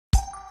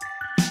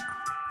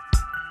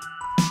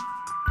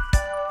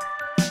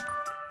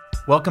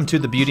Welcome to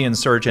the Beauty and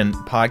Surgeon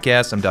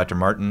podcast. I'm Dr.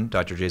 Martin,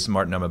 Dr. Jason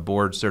Martin. I'm a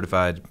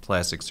board-certified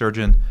plastic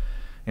surgeon,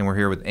 and we're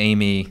here with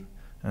Amy,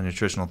 a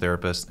nutritional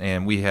therapist,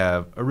 and we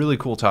have a really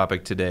cool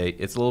topic today.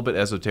 It's a little bit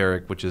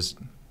esoteric, which is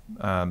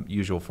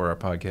usual for our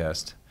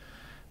podcast,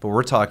 but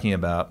we're talking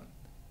about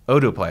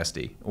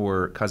otoplasty,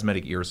 or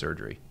cosmetic ear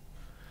surgery.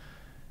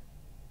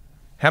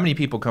 How many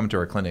people come to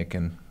our clinic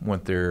and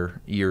want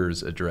their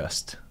ears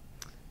addressed?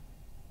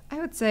 I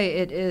would say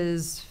it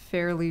is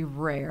fairly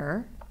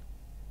rare,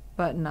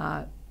 but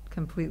not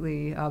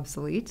completely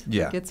obsolete.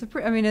 Yeah. It's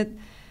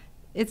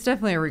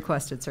definitely a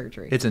requested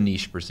surgery. It's a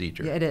niche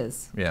procedure. Yeah, it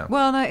is. Yeah.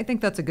 Well, and I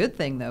think that's a good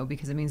thing, though,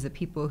 because it means that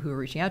people who are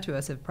reaching out to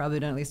us have probably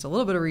done at least a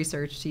little bit of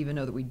research to even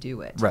know that we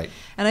do it. Right.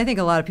 And I think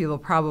a lot of people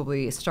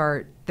probably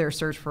start their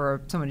search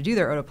for someone to do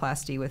their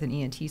otoplasty with an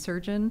ENT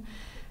surgeon.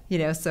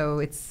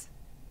 So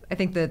I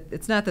think that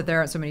it's not that there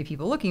aren't so many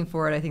people looking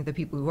for it. I think the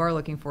people who are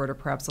looking for it are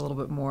perhaps a little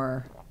bit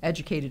more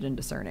educated and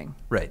discerning.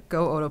 Right.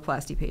 Go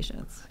otoplasty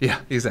patients. Yeah,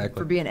 exactly.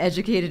 For being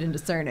educated and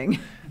discerning.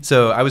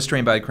 So I was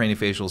trained by a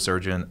craniofacial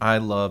surgeon. I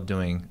love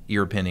doing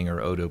ear pinning or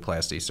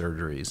otoplasty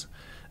surgeries.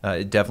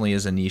 It definitely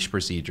is a niche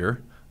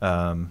procedure.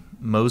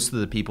 Most of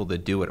the people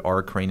that do it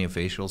are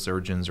craniofacial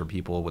surgeons or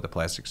people with a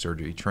plastic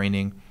surgery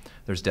training.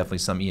 There's definitely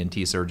some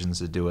ENT surgeons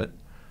that do it,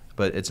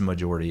 but it's a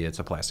majority. It's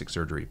a plastic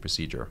surgery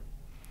procedure.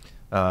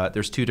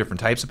 There's two different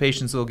types of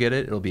patients that'll get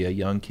it. It'll be a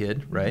young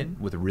kid, right,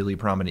 with really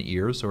prominent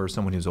ears, or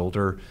someone who's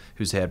older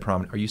who's had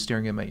prominent. Are you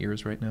staring at my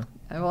ears right now?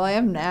 Well, I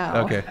am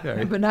now. Okay, all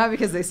right. But not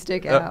because they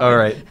stick out. All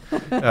right.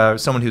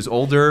 Someone who's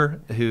older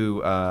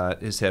who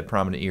has had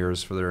prominent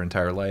ears for their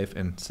entire life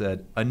and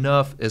said,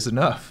 enough is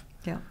enough.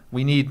 Yeah.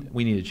 We need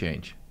a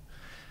change.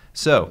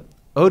 So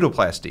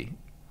otoplasty,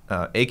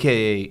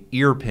 aka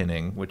ear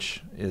pinning,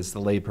 which is the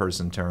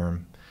layperson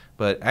term.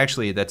 But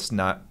actually, that's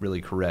not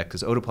really correct,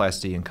 because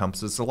otoplasty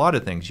encompasses a lot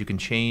of things. You can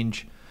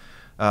change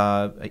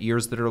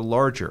ears that are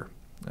larger,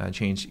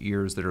 change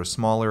ears that are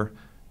smaller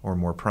or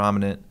more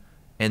prominent.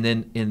 And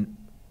then in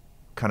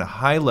kind of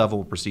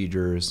high-level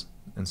procedures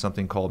and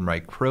something called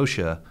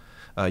microtia,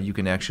 you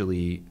can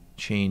actually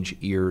change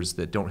ears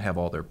that don't have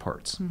all their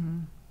parts. Mm-hmm.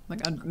 Like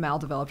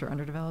maldeveloped or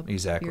underdeveloped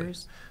Exactly.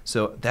 ears.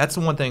 So that's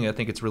the one thing I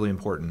think it's really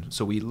important.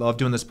 So we love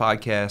doing this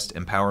podcast,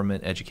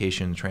 empowerment,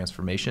 education,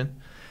 transformation.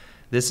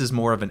 This is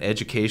more of an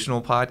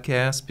educational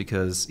podcast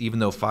because even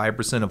though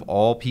 5% of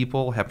all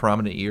people have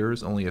prominent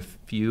ears, only a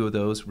few of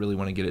those really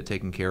want to get it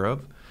taken care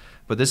of.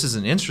 But this is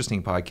an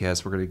interesting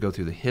podcast. We're going to go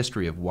through the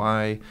history of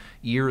why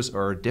ears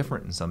are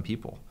different in some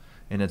people,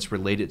 and it's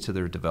related to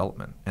their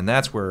development. And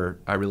that's where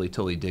I really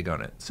totally dig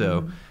on it.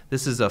 So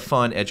This is a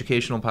fun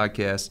educational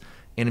podcast.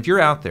 And if you're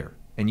out there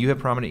and you have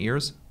prominent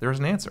ears, there's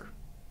an answer: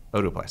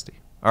 otoplasty.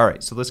 All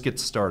right, so let's get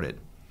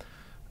started.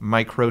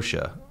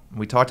 Microtia.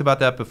 We talked about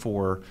that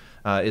before.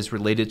 Is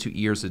related to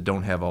ears that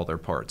don't have all their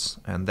parts,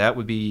 and that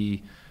would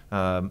be,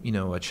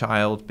 a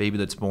child, baby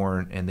that's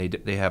born, and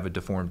they have a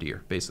deformed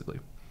ear, basically.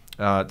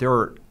 There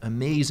are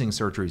amazing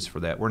surgeries for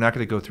that. We're not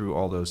going to go through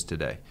all those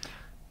today.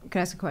 Can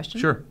I ask a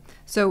question? Sure.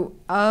 So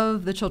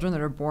of the children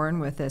that are born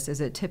with this, is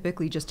it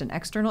typically just an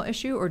external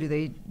issue, or do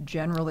they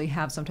generally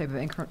have some type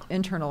of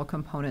internal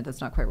component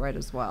that's not quite right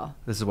as well?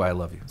 This is why I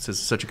love you. This is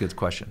such a good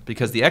question,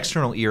 because the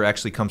external ear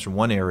actually comes from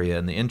one area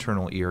and the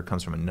internal ear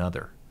comes from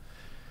another.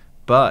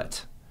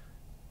 But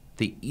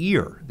the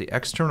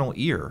external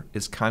ear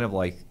is kind of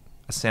like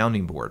a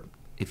sounding board.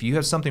 If you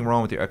have something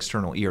wrong with your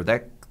external ear,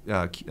 that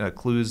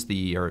cues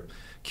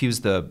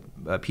the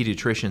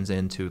pediatricians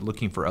into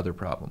looking for other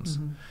problems.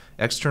 Mm-hmm.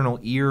 External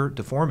ear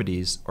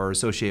deformities are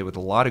associated with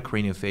a lot of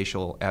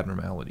craniofacial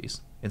abnormalities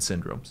and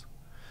syndromes.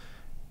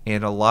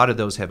 And a lot of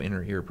those have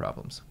inner ear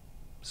problems.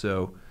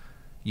 So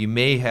you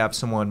may have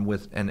someone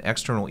with an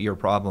external ear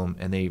problem,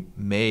 and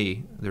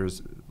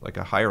there's like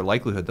a higher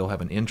likelihood they'll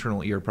have an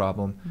internal ear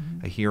problem,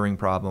 a hearing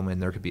problem,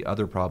 and there could be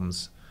other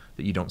problems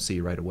that you don't see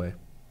right away.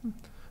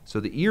 So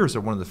the ears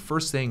are one of the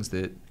first things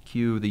that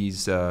cue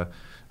these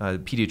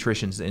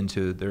pediatricians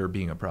into there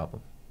being a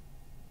problem.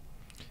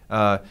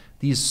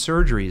 These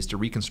surgeries to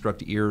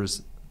reconstruct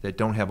ears that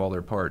don't have all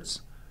their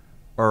parts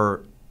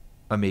are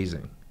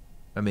amazing.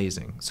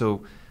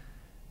 So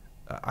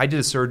I did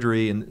a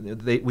surgery, and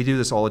we do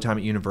this all the time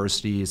at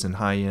universities and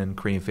high-end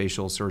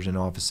craniofacial surgeon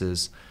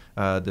offices.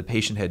 The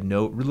patient had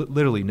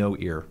literally no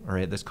ear. All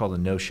right, that's called a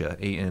notia,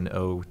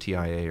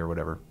 A-N-O-T-I-A or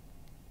whatever.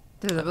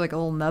 Is it like a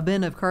little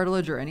nubbin of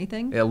cartilage or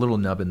anything? A little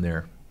nubbin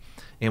there.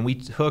 And we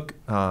took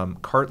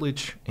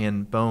cartilage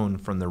and bone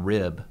from the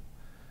rib,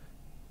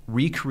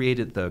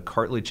 recreated the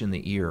cartilage in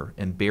the ear,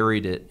 and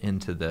buried it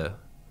into the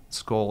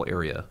skull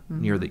area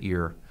near the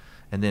ear,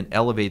 and then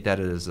elevate that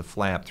as a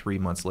flap 3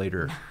 months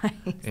later. Nice.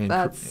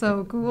 That's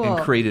so cool.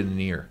 And created an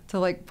ear. To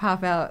like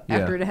pop out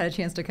after it had a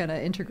chance to kind of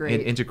integrate.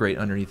 And integrate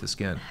underneath the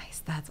skin.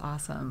 Nice. That's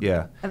awesome.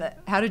 Yeah. And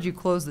how did you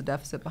close the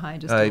deficit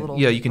behind? Just a little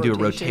you can do a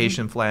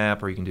rotation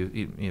flap, or you can do,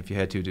 if you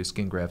had to, do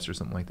skin grafts or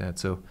something like that.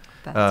 So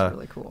that's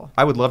really cool.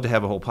 I would love to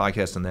have a whole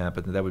podcast on that,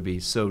 but that would be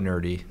so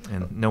nerdy,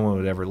 and no one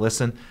would ever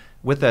listen.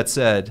 With that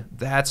said,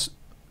 that's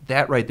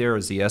that right there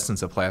is the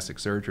essence of plastic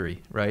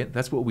surgery, right?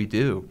 That's what we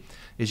do,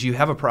 is you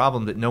have a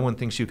problem that no one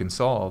thinks you can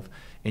solve,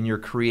 and you're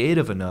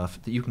creative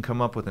enough that you can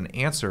come up with an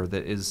answer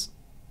that is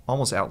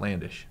almost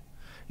outlandish.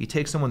 You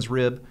take someone's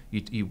rib,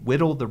 you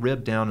whittle the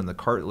rib down in the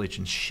cartilage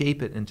and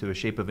shape it into a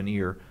shape of an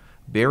ear,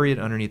 bury it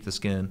underneath the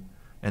skin,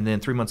 and then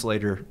 3 months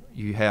later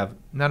you have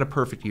not a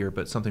perfect ear,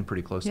 but something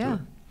pretty close to it.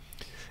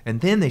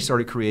 And then they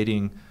started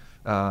creating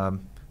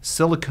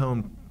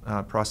silicone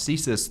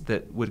prosthesis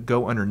that would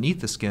go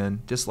underneath the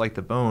skin, just like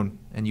the bone,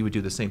 and you would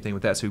do the same thing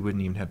with that, so you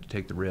wouldn't even have to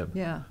take the rib.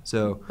 Yeah.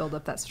 So build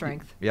up that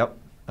strength. Yep.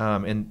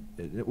 And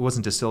it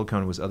wasn't just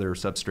silicone; it was other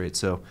substrates.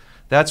 So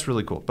that's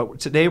really cool. But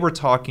today we're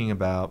talking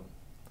about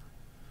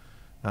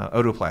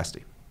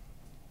otoplasty.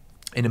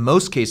 And in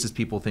most cases,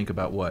 people think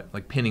about what?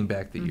 Like pinning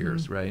back the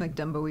ears, right? Like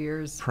Dumbo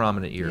ears.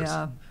 Prominent ears.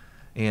 Yeah.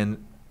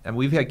 And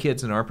we've had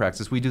kids in our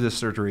practice. We do this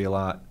surgery a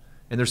lot.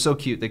 And they're so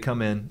cute. They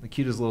come in, the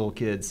cutest little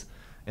kids,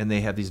 and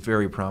they have these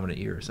very prominent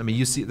ears. I mean,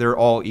 you see, they're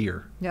all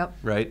ear. Yep.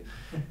 Right?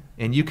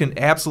 And you can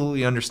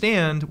absolutely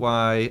understand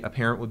why a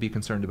parent would be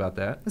concerned about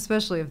that.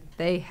 Especially if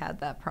they had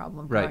that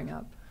problem growing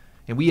up.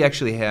 And we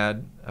actually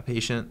had a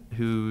patient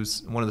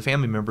whose one of the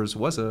family members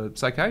was a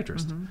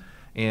psychiatrist.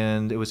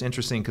 And it was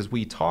interesting because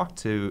we talked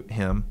to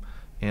him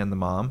and the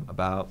mom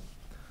about,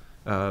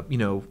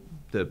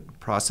 the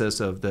process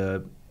of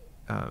the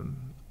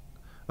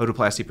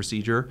otoplasty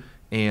procedure.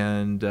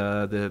 And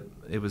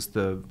it was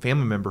the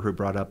family member who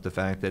brought up the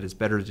fact that it's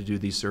better to do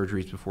these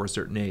surgeries before a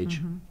certain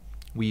age.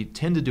 We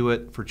tend to do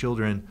it for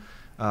children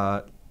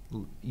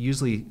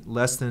usually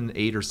less than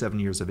 8 or 7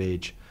 years of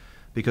age,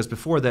 because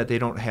before that they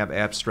don't have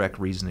abstract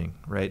reasoning,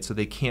 right? So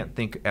they can't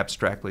think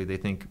abstractly, they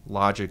think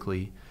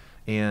logically.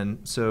 And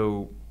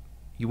so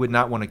you would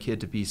not want a kid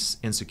to be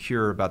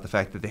insecure about the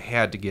fact that they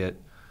had to get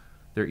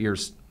their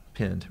ears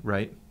pinned,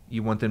 right?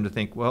 You want them to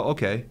think, well,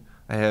 okay,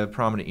 I have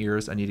prominent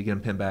ears, I need to get them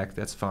pinned back,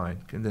 that's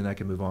fine, and then I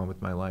can move on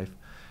with my life.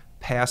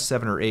 Past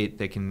 7 or 8,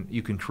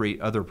 you can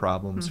create other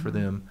problems for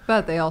them.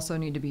 But they also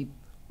need to be,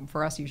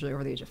 for us, usually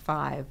over the age of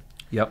 5.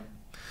 Yep.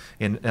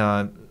 And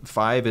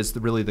 5 is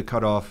really the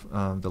cutoff,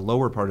 the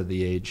lower part of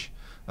the age,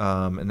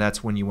 and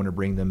that's when you want to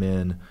bring them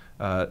in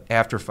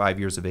after 5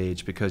 years of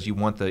age, because you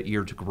want the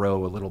ear to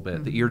grow a little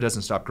bit. The ear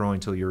doesn't stop growing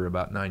until you're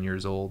about 9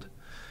 years old,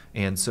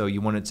 and so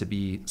you want it to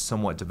be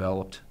somewhat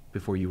developed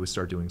before you would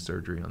start doing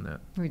surgery on that.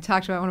 We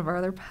talked about one of our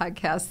other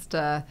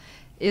podcasts.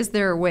 Is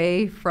there a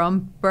way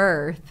from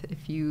birth,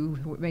 if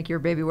you make your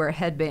baby wear a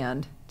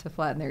headband, to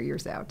flatten their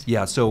ears out?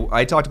 Yeah, so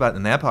I talked about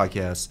in that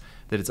podcast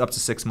that it's up to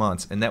 6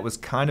 months, and that was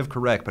kind of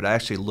correct, but I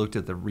actually looked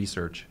at the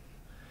research.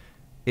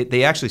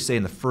 They actually say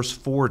in the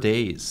first 4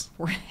 days.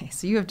 4 days.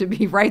 So you have to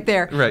be right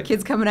there. Right.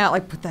 Kids coming out,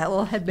 like, put that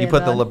little headband on. You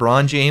put the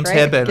LeBron James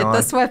headband on. Get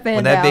the sweatband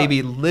when that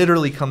baby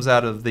literally comes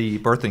out of the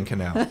birthing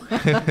canal.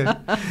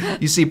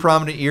 You see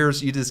prominent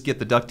ears, you just get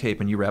the duct tape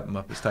and you wrap them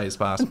up as tight as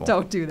possible.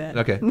 Don't do that.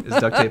 Okay.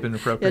 Is duct tape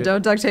inappropriate? Yeah,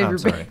 don't duct tape your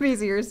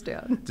baby's ears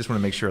down. Just want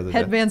to make sure that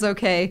headband's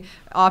okay.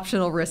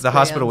 Optional wristbands. The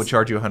hospital would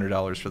charge you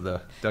 $100 for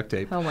the duct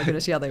tape. Oh my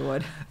goodness, yeah, they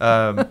would.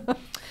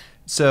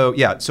 So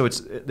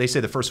they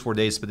say the first 4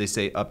 days, but they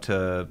say up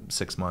to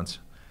 6 months.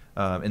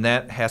 And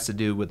that has to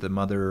do with the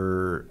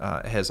mother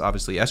has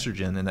obviously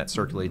estrogen, and that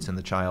circulates in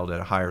the child at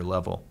a higher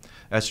level.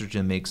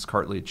 Estrogen makes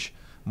cartilage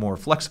more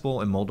flexible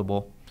and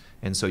moldable,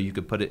 and so you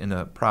could put it in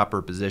a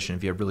proper position.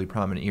 If you have really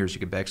prominent ears, you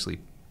could actually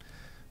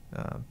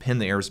pin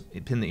the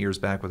ears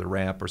back with a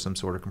wrap or some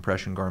sort of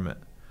compression garment,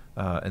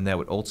 and that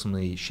would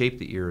ultimately shape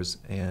the ears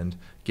and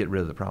get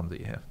rid of the problem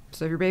that you have.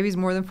 So if your baby's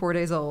more than 4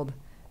 days old,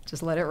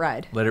 just let it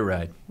ride. Let it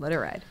ride. Let it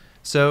ride.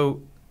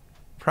 So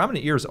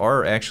prominent ears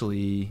are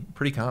actually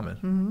pretty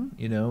common,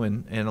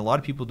 and a lot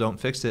of people don't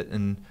fix it.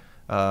 And,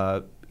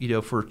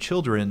 for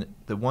children,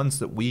 the ones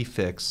that we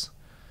fix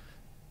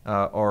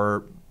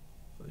are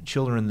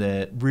children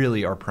that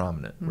really are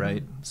prominent,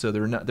 right? So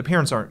the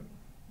parents aren't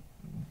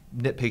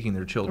nitpicking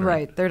their children.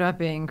 Right. They're not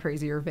being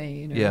crazy or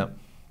vain. Yeah.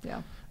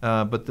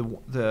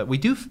 But we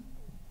do,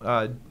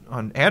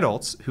 on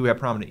adults who have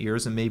prominent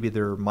ears, and maybe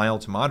they're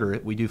mild to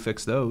moderate, we do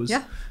fix those.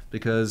 Yeah.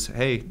 Because,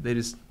 hey, they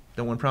just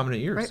don't want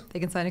prominent ears. Right. They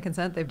can sign a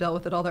consent. They've dealt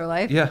with it all their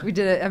life. Yeah. We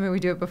did it. I mean,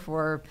 we do it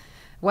before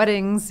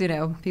weddings,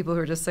 people who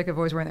are just sick of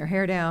always wearing their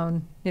hair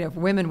down. For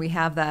women, we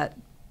have that,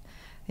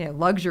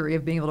 luxury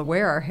of being able to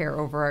wear our hair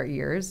over our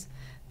ears.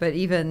 But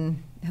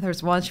even,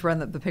 there's one, she ran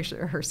the picture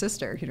of her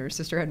sister. Her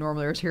sister had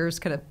normally her ears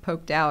kind of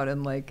poked out,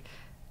 and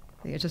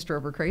it just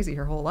drove her crazy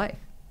her whole life.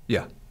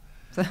 Yeah.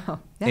 So,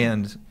 yeah.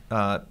 And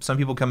some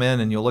people come in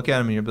and you'll look at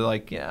them and you'll be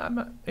like, yeah,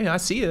 I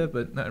see it,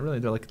 but not really.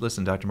 They're like,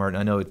 listen, Dr. Martin,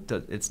 I know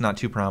it's not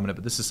too prominent,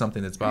 but this is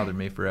something that's bothered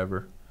me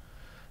forever.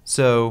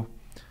 So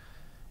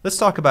let's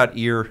talk about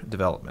ear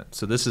development.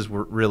 So this is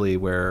really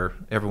where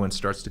everyone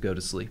starts to go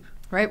to sleep.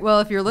 Right. Well,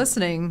 if you're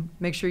listening,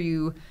 make sure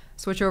you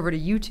switch over to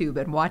YouTube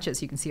and watch it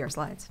so you can see our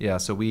slides. Yeah.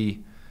 So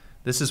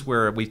this is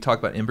where we talk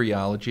about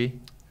embryology,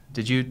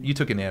 You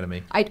took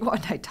anatomy? I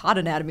taught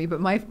anatomy,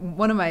 but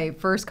one of my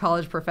first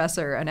college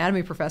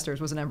anatomy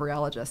professors was an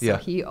embryologist. So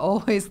he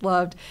always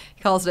loved,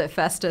 he calls it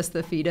Festus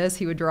the fetus.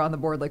 He would draw on the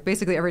board, like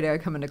basically every day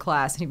I'd come into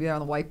class and he'd be there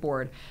on the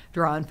whiteboard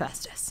drawing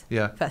Festus.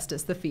 Yeah.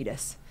 Festus the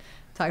fetus.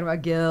 Talking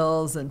about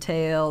gills and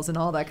tails and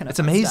all that kind of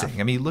stuff. It's amazing.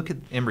 I mean, you look at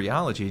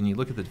embryology and you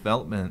look at the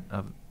development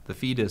of the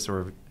fetus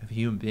or a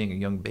human being, a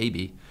young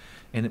baby,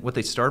 and what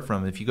they start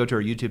from. If you go to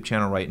our YouTube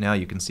channel right now,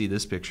 you can see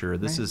this picture.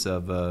 This is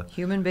of a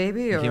human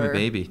baby or human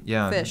baby.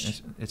 Yeah,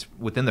 fish. It's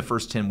within the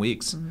first 10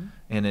 weeks,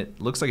 and it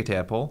looks like a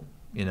tadpole.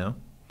 You know,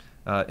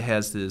 it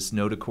has this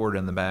notochord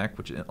in the back,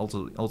 which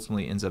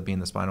ultimately ends up being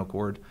the spinal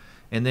cord,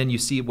 and then you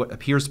see what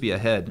appears to be a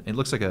head. It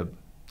looks like a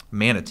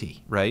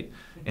manatee, right?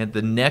 And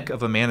the neck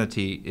of a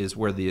manatee is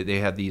where they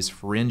have these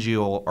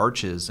pharyngeal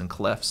arches and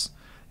clefts,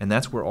 and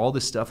that's where all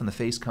this stuff in the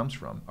face comes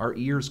from. Our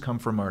ears come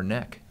from our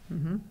neck.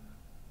 Mm-hmm.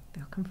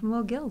 They'll come from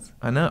little gills.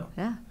 I know.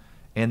 Yeah.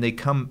 And they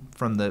come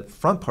from the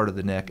front part of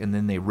the neck, and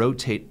then they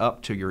rotate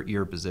up to your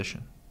ear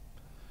position.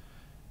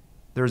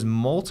 There's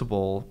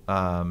multiple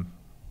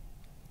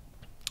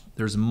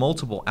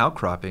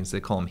outcroppings. They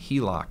call them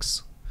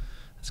helocs.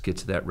 Let's get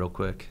to that real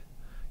quick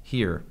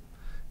here.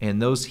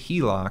 And those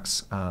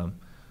helocs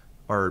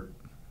are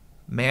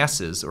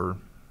masses or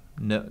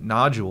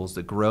nodules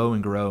that grow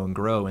and grow and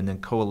grow and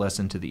then coalesce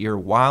into the ear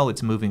while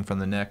it's moving from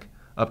the neck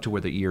up to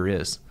where the ear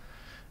is.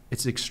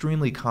 It's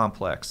extremely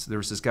complex. There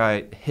was this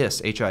guy, Hiss,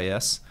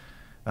 H-I-S.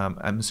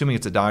 I'm assuming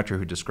it's a doctor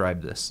who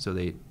described this. So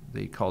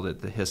they called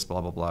it the Hiss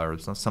blah, blah, blah, or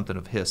something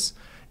of Hiss.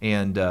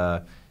 And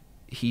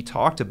he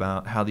talked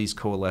about how these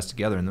coalesce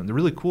together. And the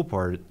really cool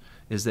part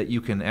is that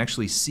you can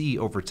actually see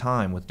over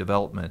time with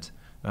development.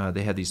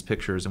 They had these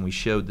pictures, and we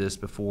showed this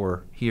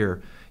before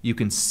here. You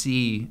can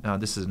see,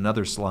 this is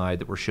another slide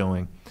that we're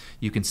showing,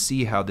 you can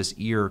see how this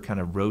ear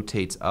kind of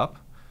rotates up,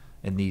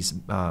 and these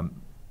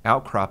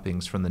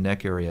outcroppings from the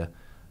neck area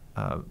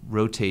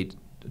rotate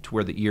to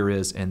where the ear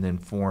is and then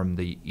form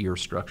the ear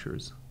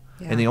structures.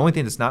 Yeah. And the only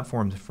thing that's not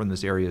formed from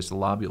this area is the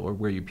lobule, or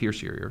where you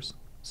pierce your ears.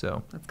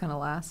 So that's kind of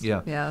last.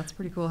 Yeah. Yeah, that's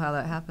pretty cool how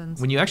that happens.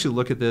 When you actually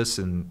look at this,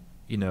 and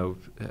you know,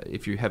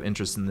 if you have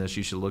interest in this,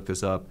 you should look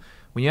this up.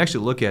 When you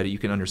actually look at it, you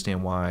can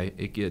understand why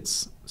it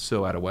gets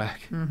so out of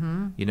whack.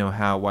 Mm-hmm. You know,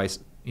 why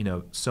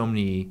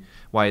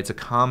it's a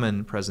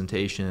common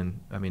presentation.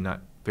 I mean, not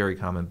very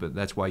common, but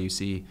that's why you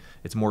see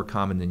it's more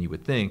common than you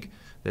would think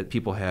that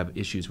people have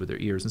issues with their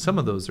ears. And some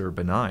of those are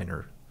benign,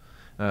 or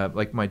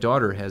like my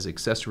daughter has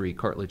accessory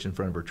cartilage in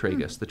front of her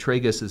tragus. The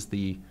tragus is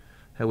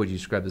how would you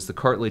describe this? The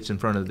cartilage in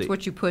front of the... It's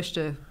what you push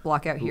to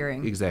block out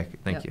hearing. Exactly.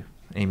 Thank you.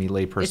 Amy,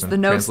 layperson it's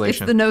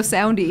translation. It's the no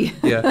soundy.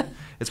 Yeah.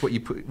 It's what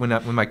you put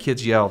when my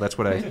kids yell. That's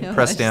what I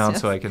press down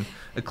so I can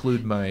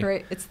occlude my...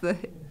 Right.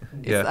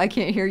 I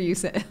can't hear you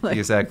say it.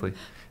 Exactly.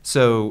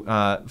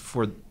 So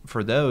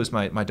for those,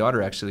 my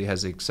daughter actually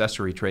has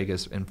accessory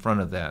tragus in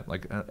front of that,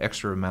 like an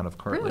extra amount of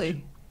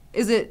cartilage. Really?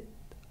 Does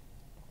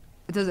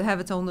it have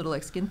its own little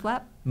like skin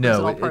flap?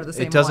 No,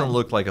 it doesn't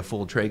look like a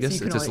full tragus.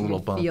 So it's just a little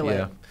bump.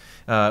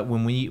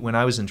 When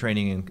I was in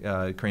training in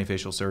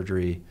craniofacial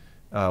surgery,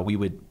 we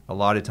would, a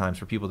lot of times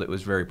for people that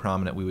was very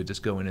prominent, we would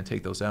just go in and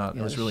take those out.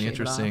 It was really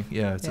interesting.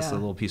 It's just a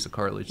little piece of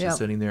cartilage just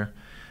sitting there.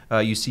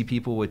 You see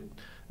people with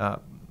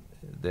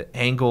the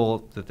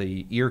angle that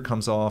the ear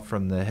comes off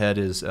from the head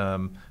is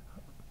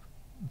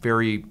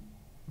very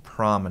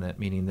prominent,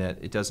 meaning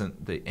that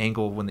the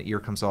angle when the ear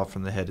comes off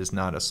from the head is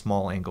not a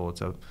small angle.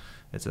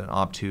 It's an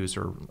obtuse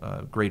or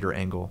greater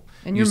angle.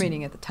 And you're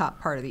meaning at the top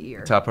part of the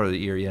ear. Top part of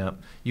the ear, yeah.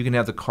 You can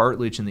have the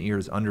cartilage in the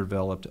ears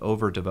underdeveloped,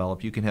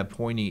 overdeveloped. You can have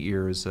pointy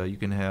ears. You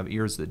can have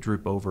ears that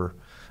droop over.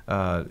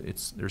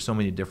 There's so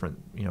many different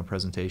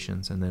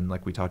presentations. And then,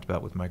 like we talked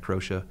about with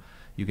microtia,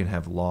 you can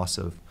have loss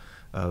of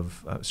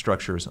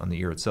structures on the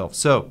ear itself.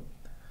 So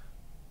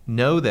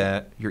know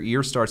that your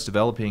ear starts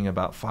developing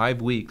about 5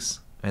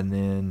 weeks, and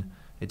then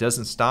it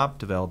doesn't stop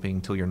developing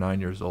until you're 9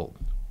 years old.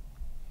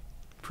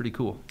 Pretty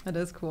cool. That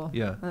is cool.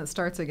 Yeah. And it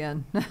starts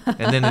again.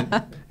 And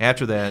then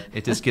after that,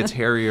 it just gets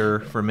hairier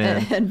for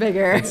men. And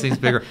bigger. It seems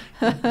bigger.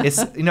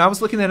 I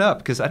was looking that up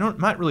because I'm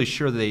not really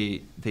sure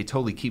they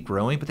totally keep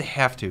growing, but they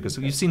have to, because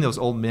you've seen those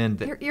old men.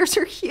 Their ears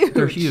are huge.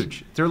 They're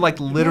huge. They're like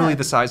literally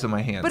the size of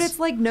my hands. But it's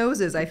like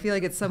noses. I feel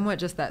like it's somewhat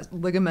just that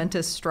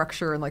ligamentous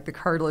structure and like the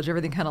cartilage,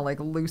 everything kind of like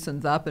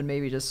loosens up and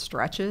maybe just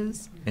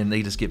stretches. And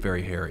they just get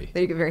very hairy.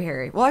 They get very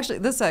hairy. Well, actually,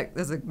 this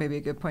is maybe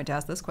a good point to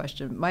ask this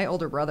question. My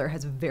older brother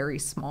has very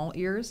small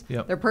ears.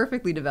 Yep. They're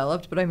perfectly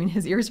developed, but I mean,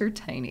 his ears are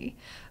tiny.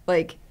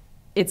 Like,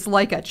 it's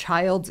like a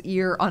child's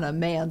ear on a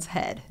man's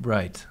head.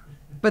 Right.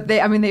 But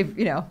they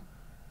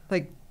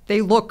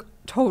look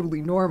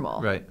totally normal.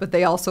 Right. But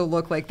they also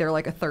look like they're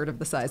like a third of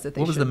the size that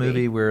they should be. What was the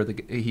movie where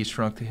he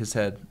shrunk his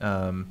head?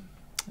 It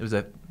was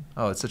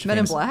it's such a Men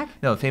famous... in Black?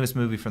 No, a famous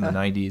movie from the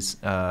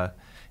 90s.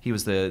 He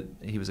was a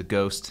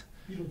ghost.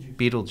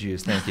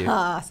 Beetlejuice, thank you.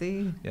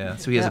 See? Yeah,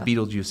 so he has a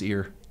Beetlejuice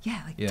ear.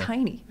 Yeah,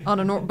 tiny.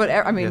 But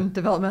I mean,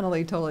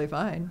 developmentally totally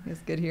fine. He has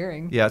good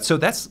hearing. Yeah, so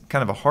that's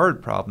kind of a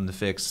hard problem to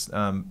fix.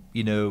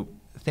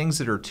 things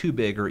that are too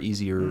big are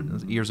easier.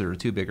 Ears that are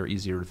too big are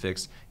easier to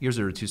fix. Ears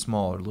that are too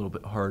small are a little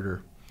bit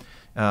harder.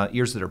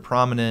 Ears that are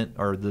prominent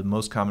are the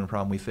most common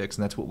problem we fix,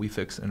 and that's what we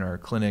fix in our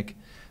clinic.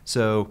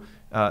 So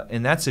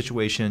in that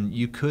situation,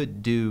 you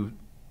could do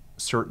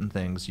certain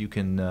things. You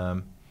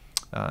can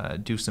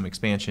do some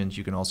expansions.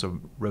 You can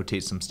also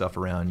rotate some stuff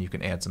around. You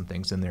can add some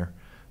things in there.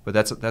 But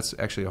that's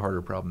actually a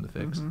harder problem to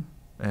fix.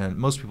 And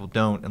most people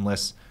don't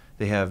unless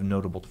they have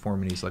notable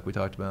deformities like we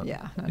talked about.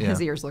 Yeah,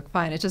 his ears look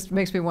fine. It just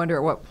makes me wonder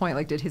at what point,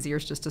 like, did his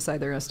ears just decide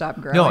they're going to stop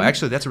growing? No,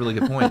 actually, that's a really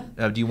good point.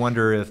 Do you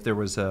wonder if there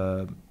was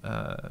a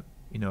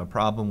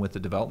problem with the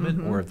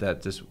development, or if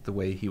that's just the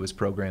way he was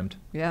programmed?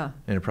 Yeah.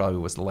 And it probably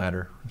was the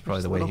latter. It's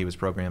probably the way he was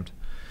programmed.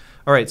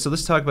 All right, so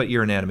let's talk about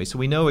ear anatomy. So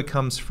we know it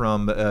comes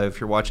from, if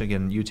you're watching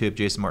again YouTube,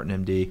 Jason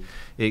Martin, MD,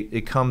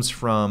 it comes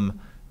from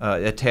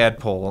a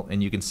tadpole,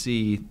 and you can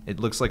see it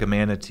looks like a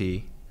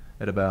manatee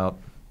at about,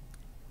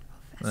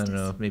 I don't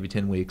know, maybe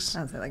 10 weeks.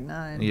 I would say like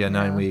 9. Yeah,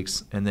 9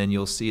 weeks. And then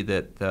you'll see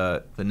that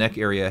the neck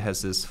area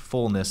has this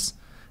fullness,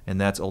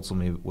 and that's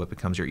ultimately what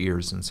becomes your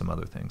ears and some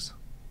other things.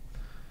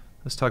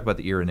 Let's talk about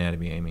the ear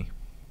anatomy, Amy.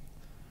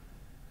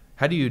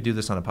 How do you do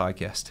this on a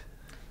podcast?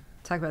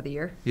 Talk about the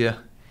ear? Yeah.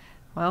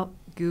 Well,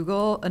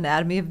 Google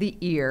anatomy of the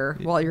ear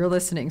while you're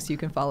listening so you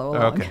can follow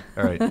along. Okay,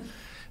 all right.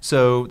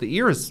 So the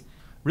ear is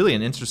really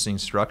an interesting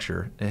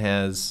structure. It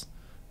has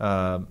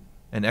an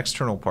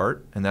external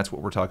part, and that's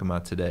what we're talking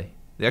about today.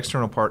 The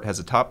external part has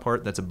a top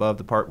part that's above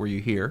the part where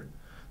you hear.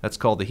 That's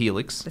called the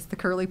helix. It's the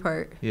curly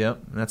part. Yeah,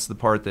 that's the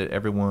part that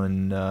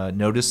everyone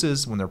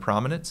notices when they're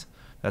prominent.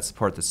 That's the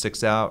part that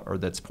sticks out or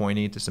that's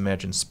pointy. Just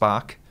imagine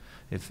Spock.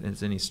 If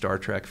there's any Star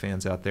Trek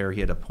fans out there, he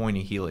had a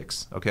pointy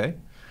helix, okay?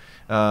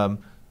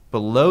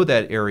 Below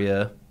that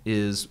area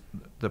is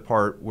the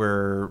part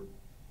where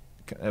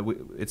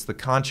it's the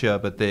concha,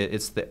 but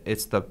it's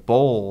the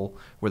bowl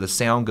where the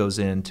sound goes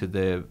into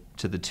the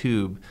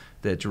tube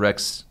that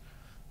directs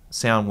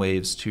sound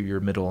waves to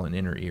your middle and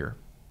inner ear.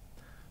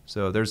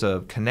 So there's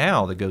a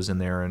canal that goes in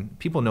there, and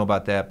people know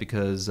about that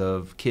because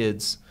of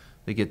kids.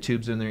 They get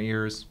tubes in their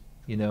ears,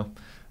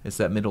 It's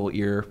that middle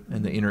ear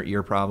and the inner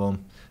ear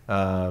problem.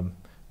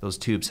 Those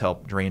tubes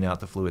help drain out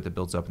the fluid that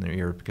builds up in their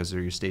ear because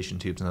they're eustachian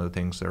tubes and other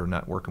things that are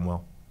not working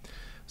well.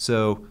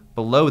 So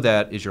below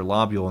that is your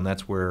lobule, and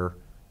that's where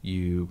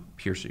you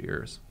pierce your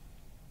ears.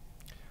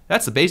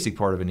 That's the basic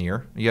part of an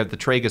ear. You have the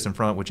tragus in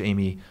front, which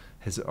Amy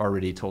has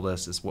already told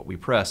us is what we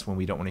press when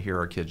we don't want to hear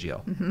our kids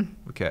yell.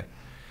 Okay.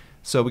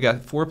 So we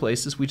got 4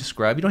 places we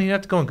describe. You don't even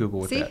have to go on Google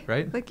with that,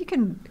 right? Like you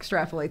can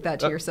extrapolate that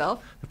to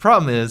yourself. The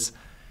problem is,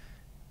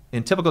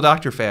 in typical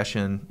doctor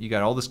fashion, you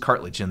got all this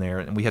cartilage in there,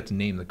 and we have to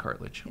name the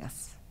cartilage.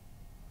 Yes.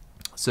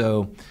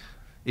 So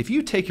if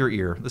you take your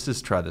ear, let's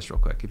just try this real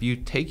quick. If you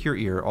take your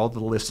ear, all the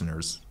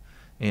listeners,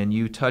 and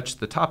you touch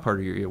the top part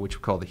of your ear, which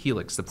we call the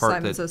helix, the part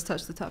Simon says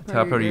touch the top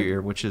part of your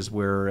ear, which is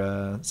where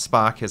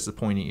Spock has the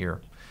pointy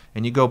ear.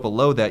 And you go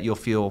below that, you'll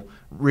feel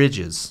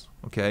ridges,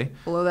 okay?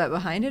 Below that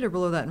behind it or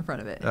below that in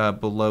front of it?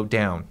 Below,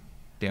 down.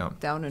 Down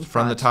in front.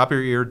 From the top of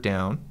your ear,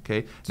 down,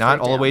 okay? Not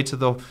all the way to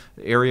the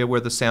area where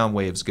the sound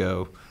waves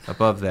go,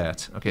 above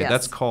that. Okay, Yes.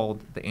 That's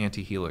called the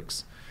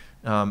antihelix.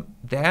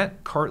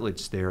 That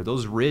cartilage there,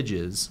 those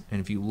ridges, and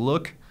if you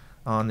look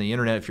on the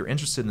internet, if you're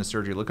interested in the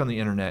surgery, look on the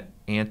internet,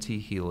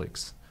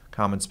 antihelix,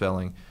 common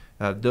spelling.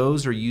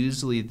 Those are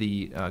usually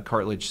the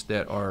cartilage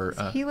that are...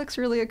 Is helix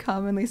really a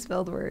commonly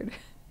spelled word?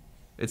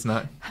 It's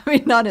not? I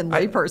mean, not in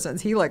layperson's.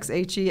 Helix,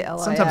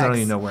 H-E-L-I-X. Sometimes I don't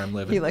even know where I'm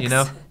living, Helix.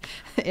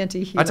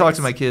 Antihelix. I talk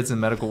to my kids in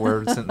medical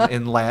words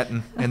in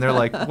Latin, and they're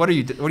like, what are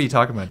you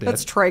talking about, Dad?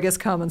 That's tragus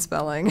common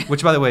spelling.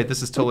 Which, by the way,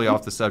 this is totally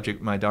off the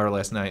subject. My daughter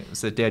last night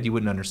said, Dad, you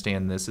wouldn't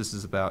understand this. This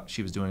is about,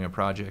 she was doing a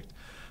project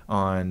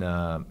on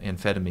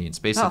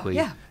amphetamines. Basically,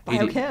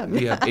 biochem.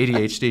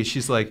 ADHD.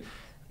 She's like,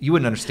 you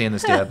wouldn't understand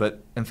this, Dad,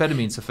 but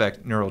amphetamines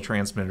affect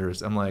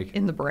neurotransmitters. I'm like...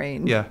 In the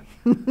brain. Yeah.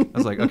 I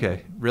was like,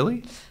 okay,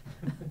 really?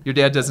 Your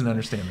dad doesn't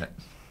understand that.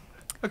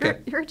 Okay.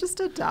 You're just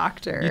a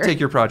doctor. You take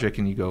your project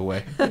and you go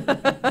away.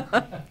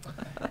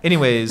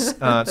 Anyways, so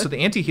the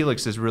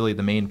antihelix is really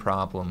the main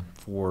problem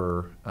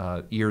for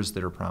ears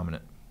that are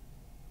prominent.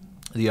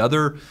 The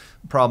other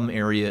problem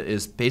area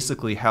is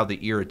basically how the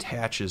ear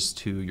attaches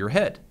to your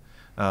head.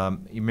 You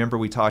remember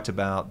we talked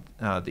about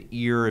the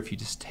ear, if you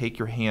just take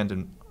your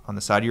hand on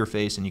the side of your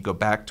face and you go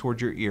back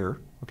towards your ear,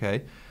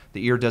 okay,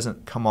 the ear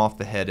doesn't come off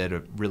the head at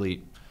a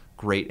really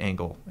great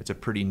angle. It's a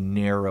pretty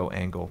narrow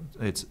angle.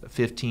 It's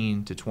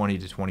 15 to 20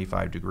 to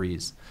 25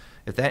 degrees.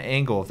 If that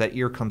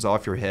ear comes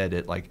off your head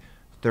at like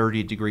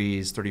 30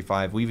 degrees,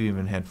 35, we've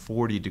even had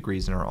 40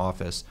 degrees in our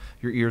office,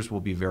 your ears will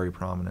be very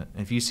prominent.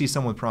 And if you see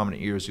someone with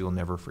prominent ears, you'll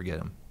never forget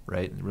them,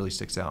 right? It really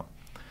sticks out.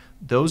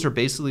 Those are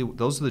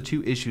the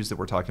 2 issues that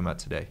we're talking about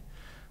today.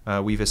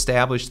 We've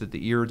established that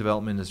the ear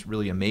development is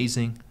really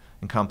amazing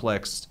and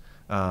complex,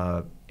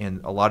 and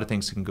a lot of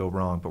things can go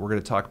wrong, but we're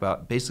going to talk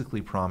about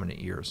basically prominent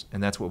ears,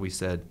 and that's what we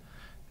said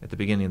at the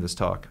beginning of this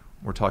talk.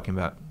 We're talking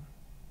about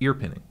ear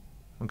pinning.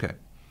 Okay,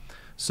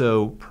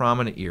 so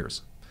prominent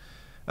ears.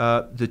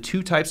 The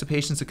 2 types of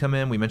patients that come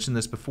in, we mentioned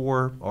this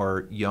before,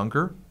 are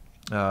younger.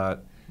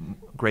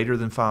 greater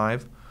than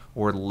 5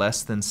 or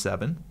less than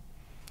 7,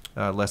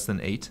 less than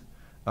 8.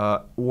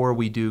 Or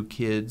we do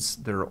kids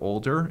that are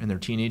older in their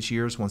teenage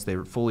years once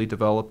they're fully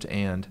developed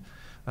and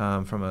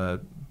from a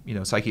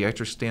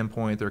psychiatric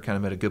standpoint, they're kind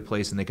of at a good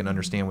place and they can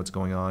understand what's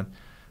going on.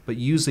 But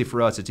usually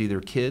for us, it's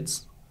either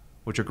kids,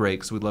 which are great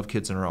because we love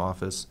kids in our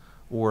office,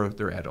 or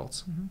they're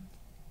adults. Mm-hmm.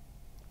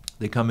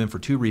 They come in for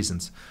 2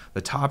 reasons.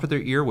 The top of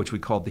their ear, which we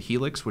call the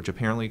helix, which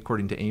apparently,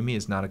 according to Amy,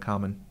 is not a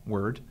common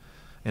word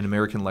in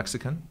American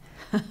lexicon.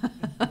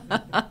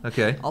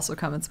 Okay. Also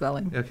common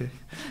spelling. Okay.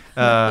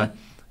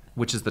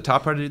 Which is the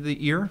top part of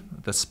the ear,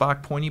 the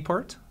Spock pointy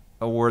part,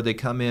 or they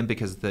come in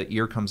because the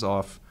ear comes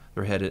off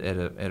their head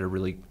at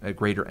a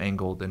greater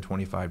angle than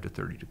 25 to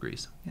 30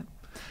 degrees. Yep.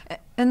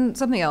 And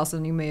something else,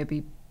 and you may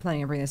be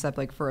planning on bringing this up,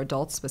 like for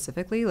adults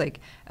specifically, like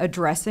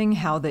addressing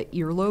how the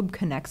earlobe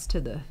connects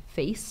to the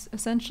face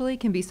essentially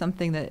can be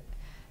something that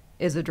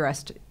is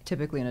addressed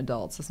typically in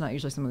adults. It's not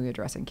usually something we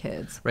address in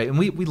kids. Right, and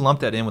we lump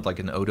that in with like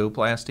an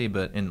otoplasty,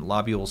 but in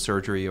lobule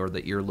surgery or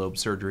the earlobe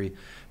surgery.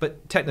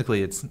 But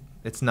technically it's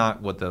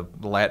not what the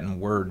Latin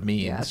word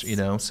means,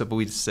 So but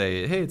we just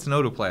say, hey, it's an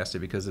otoplasty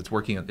because it's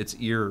working on it's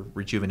ear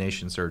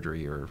rejuvenation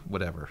surgery or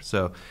whatever.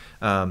 So,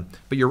 but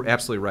you're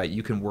absolutely right.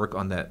 You can work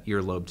on that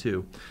earlobe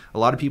too. A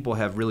lot of people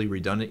have really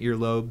redundant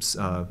earlobes,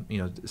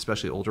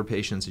 especially older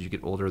patients. As you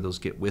get older, those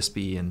get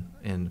wispy and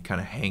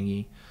kind of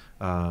hangy.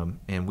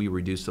 And we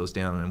reduce those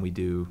down, and we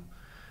do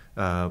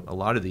a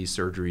lot of these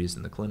surgeries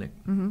in the clinic.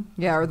 Mm-hmm.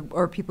 Yeah,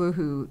 or people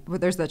who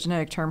there's that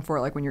genetic term for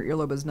it, like when your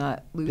earlobe is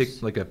not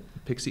loose, like a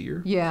pixie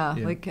ear. Yeah,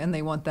 like and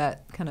they want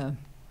that kind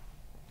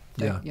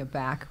of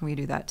back. We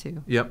do that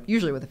too. Yep.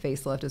 Usually with a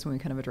facelift is when we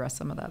kind of address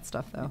some of that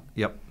stuff, though.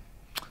 Yep.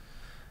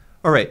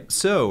 All right,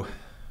 so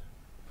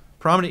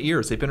prominent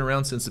ears, they've been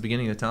around since the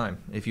beginning of time.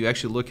 If you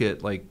actually look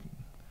at like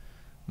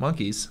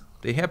monkeys,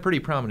 they have pretty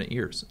prominent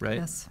ears, right?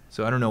 Yes.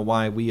 So I don't know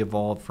why we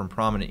evolved from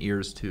prominent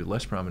ears to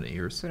less prominent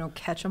ears. So we don't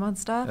catch them on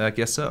stuff? I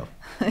guess so.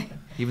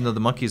 Even though the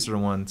monkeys are the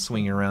ones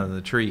swinging around in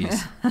the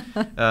trees.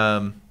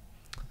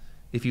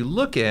 If you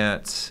look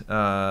at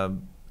the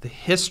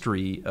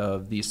history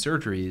of these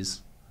surgeries,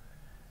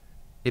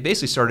 it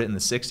basically started in the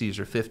 60s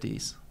or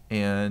 50s.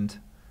 And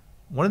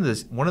one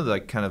of the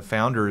kind of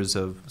founders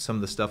of some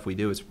of the stuff we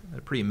do is a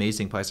pretty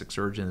amazing plastic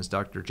surgeon is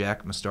Dr.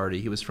 Jack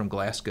Mustardi. He was from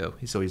Glasgow.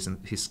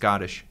 He's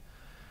Scottish.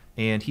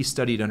 And he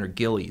studied under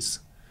Gillies.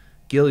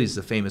 Gillies is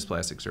a famous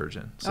plastic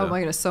surgeon. So, oh my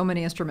goodness, so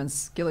many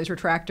instruments. Gillies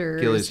retractors.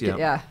 Gillies, yeah.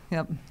 Yeah,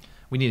 yep.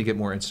 We need to get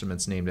more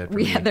instruments named after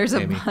me. There's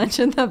a bunch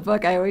in the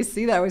book. I always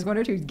see that. I always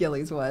wondered who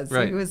Gillies was.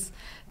 Right. He was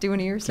doing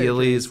ear surgery.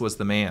 Gillies was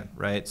the man,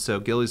 right? So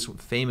Gillies,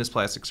 famous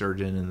plastic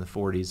surgeon in the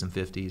 40s and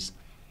 50s.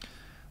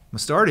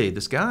 Mustardi,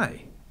 this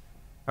guy,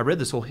 I read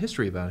this whole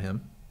history about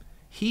him.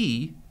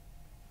 He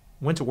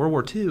went to World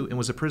War II and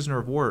was a prisoner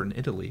of war in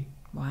Italy.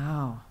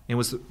 Wow.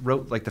 And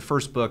wrote like the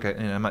first book,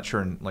 and I'm not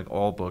sure in like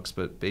all books,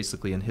 but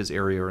basically in his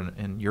area or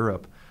in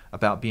Europe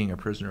about being a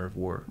prisoner of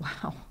war.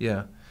 Wow.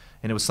 Yeah.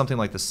 And it was something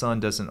like The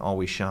Sun Doesn't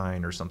Always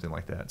Shine or something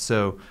like that.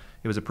 So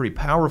it was a pretty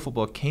powerful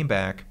book, came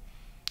back,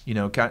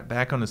 got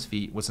back on his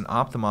feet, was an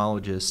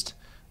ophthalmologist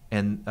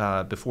and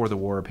before the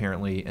war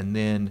apparently, and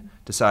then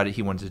decided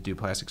he wanted to do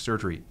plastic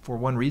surgery for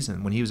one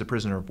reason. When he was a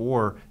prisoner of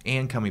war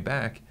and coming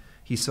back,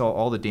 he saw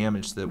all the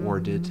damage that war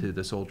did to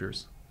the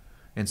soldiers.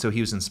 And so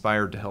he was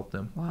inspired to help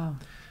them. Wow.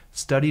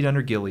 Studied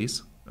under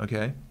Gillies,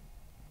 okay,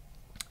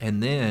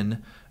 and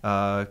then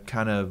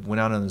kind of went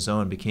out on his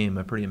own and became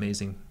a pretty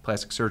amazing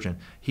plastic surgeon.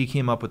 He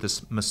came up with this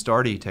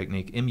Mustardi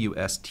technique,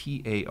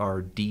 M-U-S-T-A-R-D-E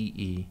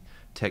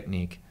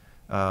technique,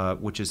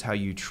 which is how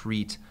you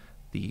treat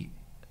the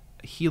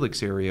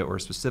helix area, or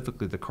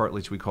specifically the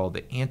cartilage we call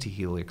the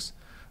antihelix,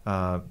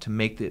 to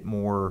make it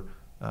more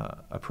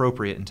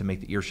appropriate and to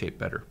make the ear shape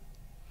better.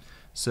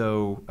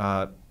 So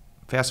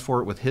fast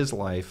forward with his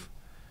life.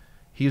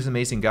 He was an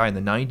amazing guy. In the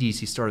 90s,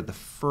 he started the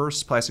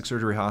first plastic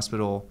surgery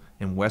hospital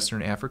in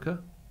Western Africa,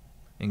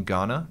 in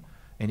Ghana,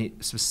 and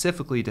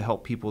specifically to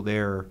help people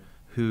there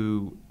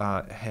who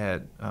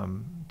had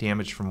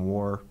damage from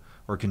war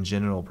or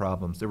congenital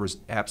problems. There was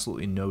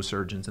absolutely no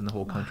surgeons in the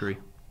whole country.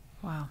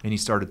 Wow. And he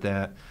started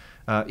that.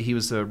 He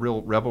was a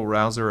real rebel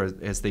rouser,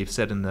 as they've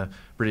said in the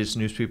British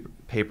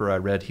newspaper I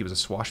read. He was a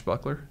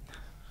swashbuckler.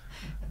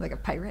 Like a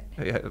pirate?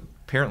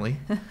 Apparently,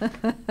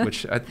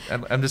 which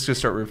I'm just going to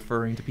start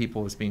referring to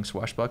people as being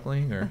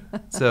swashbuckling. Or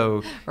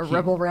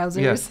rebel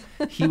rousers.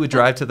 Yeah, he would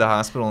drive to the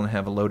hospital and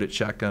have a loaded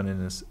shotgun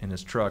in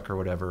his truck or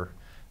whatever,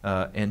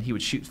 and he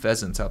would shoot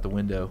pheasants out the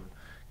window,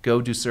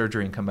 go do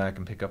surgery and come back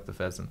and pick up the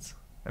pheasants.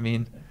 I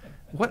mean,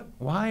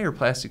 why are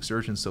plastic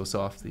surgeons so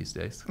soft these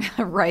days?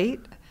 Right?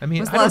 I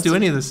mean, I don't do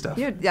any of this stuff.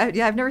 Yeah,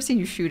 I've never seen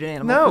you shoot an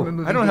animal from a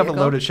moving I don't vehicle.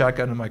 have a loaded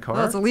shotgun in my car.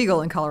 Well, it's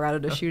illegal in Colorado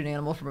to shoot an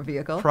animal from a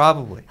vehicle.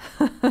 Probably.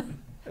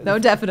 No,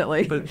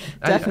 definitely. But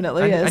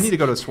definitely I need to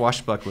go to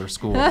swashbuckler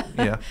school. Yeah.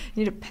 You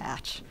need a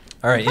patch.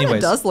 All right, anyways.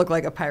 It does look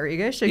like a pirate. You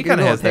guys should he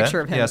kind of has a picture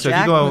that. of him. Yeah, so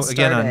Jack if you go Mustardi.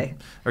 again on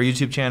our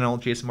YouTube channel,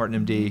 Jason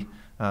Martin MD,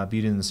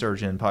 Beauty and the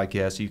Surgeon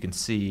podcast, you can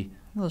see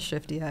a little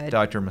shifty-eyed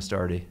Dr.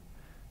 Mustardi,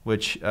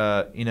 which,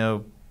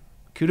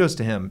 kudos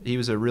to him. He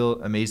was a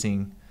real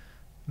amazing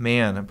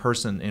a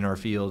person in our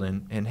field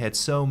and had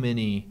so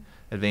many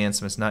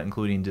advancements, not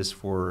including just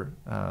for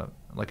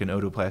like an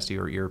otoplasty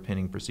or ear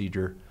pinning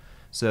procedure.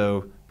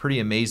 So pretty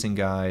amazing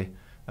guy,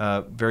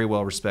 very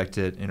well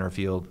respected in our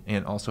field,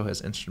 and also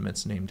has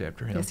instruments named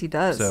after him. Yes, he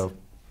does. So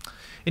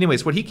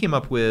anyways, what he came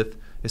up with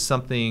is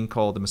something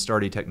called the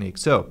Mastardi technique.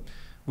 So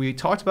we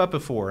talked about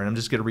before, and I'm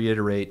just going to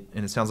reiterate,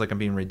 and it sounds like I'm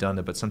being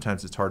redundant, but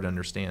sometimes it's hard to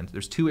understand.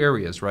 There's two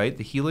areas, right?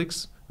 The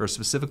helix, or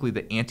specifically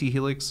the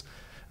antihelix,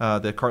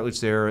 the cartilage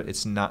there,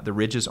 it's not, the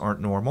ridges aren't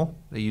normal.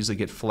 They usually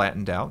get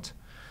flattened out,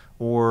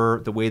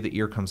 or the way the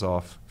ear comes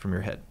off from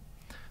your head.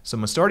 So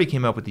Mastardi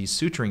came up with these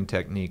suturing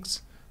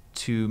techniques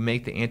to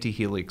make the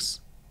antihelix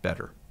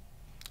better.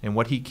 And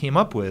what he came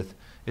up with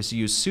is to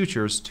use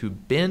sutures to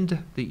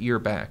bend the ear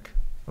back,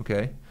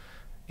 okay,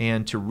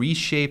 and to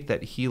reshape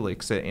that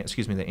helix, the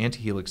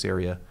antihelix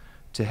area,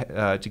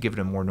 to give it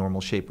a more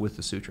normal shape with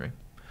the suturing.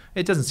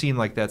 It doesn't seem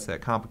like that's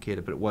that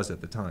complicated, but it was at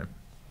the time.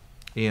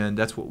 And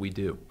that's what we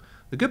do.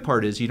 The good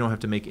part is you don't have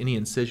to make any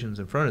incisions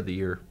in front of the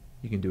ear.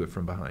 You can do it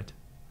from behind.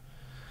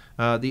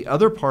 The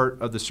other part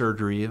of the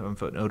surgery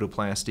of an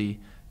otoplasty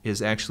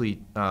is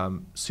actually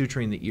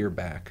suturing the ear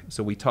back.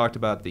 So we talked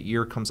about the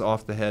ear comes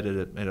off the head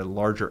at a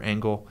larger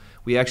angle.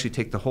 We actually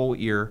take the whole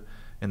ear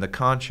and the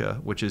concha,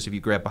 which is if you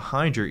grab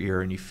behind your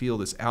ear and you feel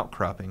this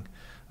outcropping,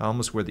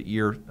 almost where the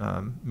ear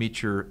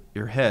meets your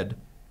head,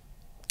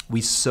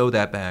 we sew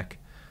that back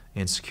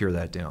and secure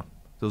that down.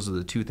 Those are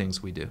the two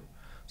things we do.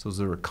 So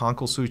those are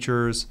conchal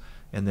sutures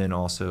and then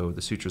also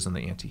the sutures on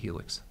the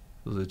antihelix.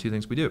 Those are the two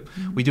things we do.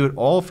 Mm-hmm. We do it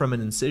all from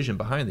an incision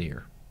behind the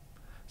ear.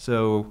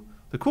 So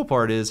the cool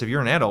part is if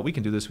you're an adult, we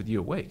can do this with you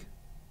awake.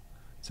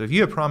 So if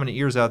you have prominent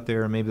ears out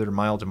there, maybe they're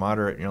mild to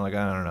moderate, and you're like,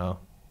 I don't know,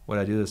 would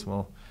I do this?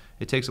 Well,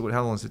 it takes, how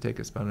long does it take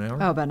us? About an hour?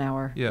 Oh, about an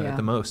hour. Yeah, at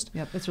the most.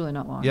 Yep, it's really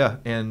not long. Yeah,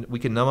 and we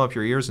can numb up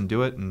your ears and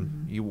do it,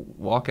 and you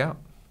walk out.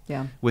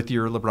 Yeah. With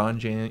your LeBron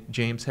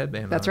James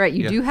headband. That's right.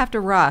 You do have to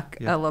rock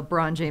a Yeah.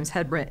 LeBron James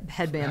headband.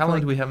 How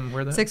long do we have him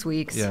wear that? 6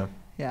 weeks. Yeah.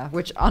 Yeah,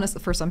 which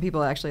honestly, for some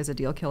people, actually is a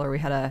deal killer. We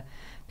had a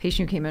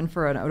patient who came in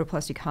for an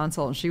otoplasty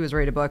consult, and she was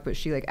ready to book, but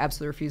she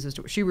absolutely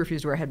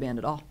refused to wear a headband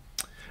at all.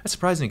 That's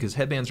surprising because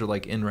headbands are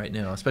in right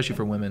now, especially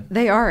for women.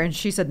 They are, and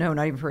she said no,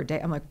 not even for a day.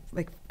 I'm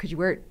like, could you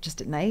wear it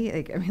just at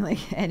night?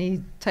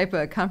 Any type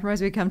of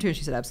compromise we come to, and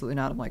she said absolutely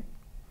not. I'm like,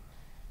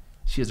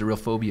 she has a real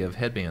phobia of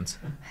headbands.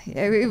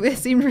 Yeah, it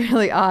seemed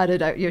really odd.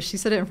 She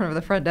said it in front of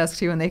the front desk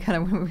too, and they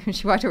when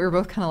she walked out, we were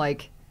both kind of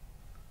like,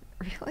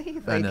 really?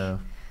 I know.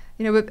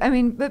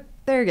 But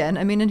there again,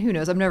 and who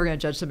knows? I'm never going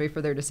to judge somebody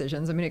for their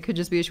decisions. It could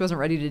just be she wasn't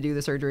ready to do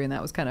the surgery, and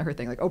that was kind of her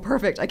thing. Like, oh,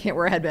 perfect, I can't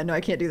wear a headband. No,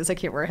 I can't do this. I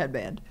can't wear a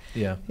headband.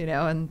 Yeah.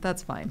 And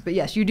that's fine. But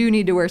yes, you do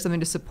need to wear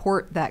something to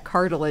support that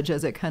cartilage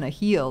as it kind of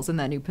heals in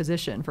that new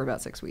position for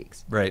about 6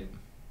 weeks. Right.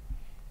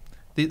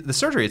 The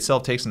surgery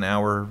itself takes an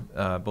hour,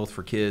 both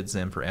for kids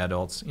and for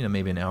adults.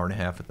 Maybe an hour and a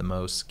half at the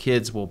most.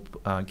 Kids will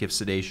give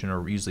sedation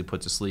or usually put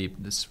to sleep.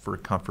 This is for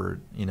comfort.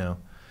 Yeah,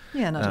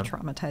 not to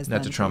traumatize them.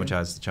 Not to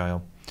traumatize the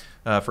child.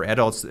 For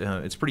adults,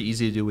 it's pretty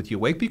easy to do with you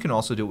awake, but you can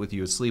also do it with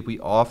you asleep. We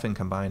often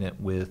combine it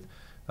with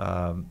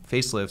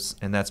facelifts,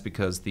 and that's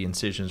because the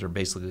incisions are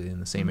basically in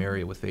the same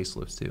area with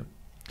facelifts too.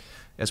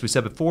 As we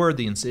said before,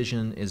 the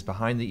incision is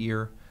behind the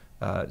ear,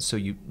 so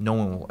no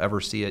one will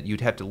ever see it.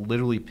 You'd have to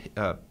literally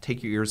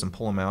take your ears and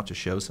pull them out to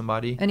show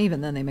somebody. And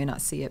even then, they may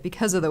not see it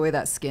because of the way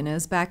that skin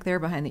is back there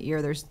behind the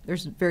ear.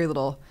 There's very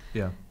little.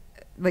 Yeah.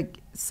 Like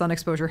sun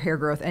exposure, hair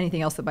growth,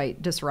 anything else that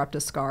might disrupt a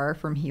scar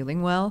from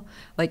healing well,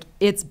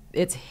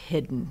 it's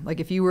hidden.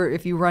 If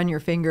you run your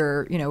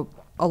finger,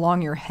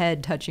 along your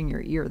head touching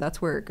your ear,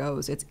 that's where it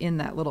goes. It's in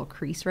that little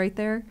crease right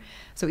there.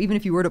 So even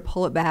if you were to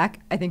pull it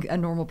back, I think a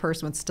normal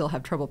person would still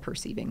have trouble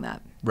perceiving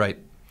that. Right.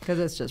 Because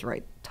it's just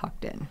right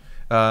tucked in.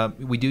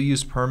 We do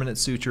use permanent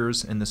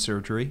sutures in the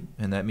surgery,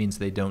 and that means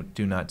they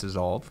do not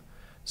dissolve.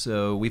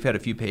 So we've had a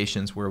few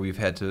patients where we've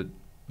had to,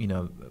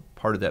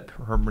 part of that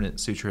permanent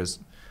suture has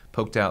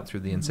poked out through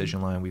the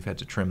incision line. We've had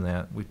to trim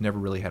that. We've never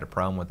really had a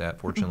problem with that,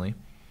 fortunately.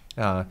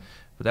 But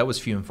that was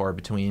few and far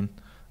between.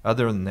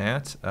 Other than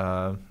that,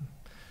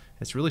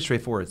 it's really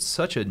straightforward. It's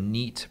such a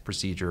neat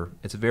procedure.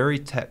 It's very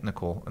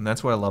technical, and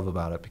that's what I love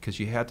about it, because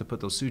you have to put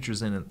those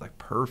sutures in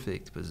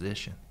perfect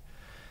position.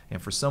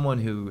 And for someone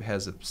who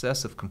has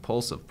obsessive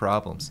compulsive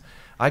problems,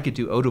 I could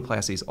do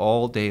otoplasties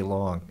all day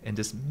long and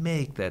just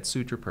make that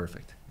suture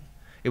perfect.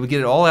 It would get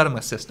it all out of my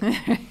system.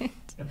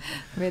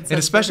 And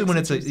especially when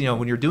it's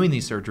when you're doing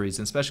these surgeries,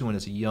 and especially when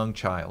it's a young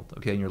child,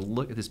 okay, and you're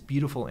looking at this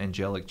beautiful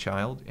angelic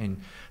child,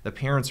 and the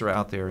parents are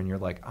out there, and you're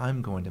like,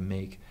 I'm going to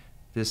make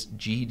this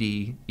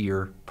GD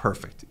ear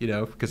perfect,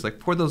 because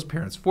for those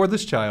parents, for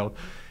this child,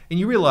 and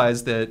you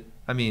realize that,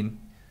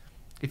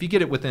 if you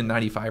get it within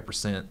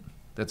 95%,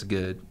 that's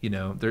good.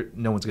 No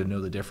one's going to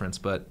know the difference,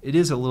 but it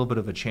is a little bit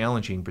of a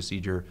challenging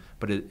procedure,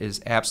 but it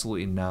is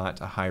absolutely not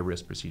a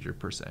high-risk procedure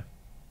per se.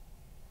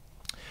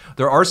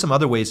 There are some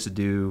other ways to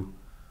do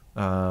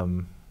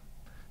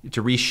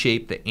to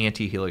reshape the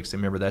antihelix.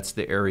 Remember, that's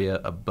the area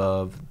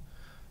above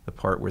the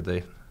part where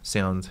the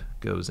sound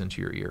goes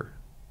into your ear.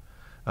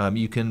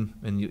 You can,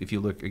 and if you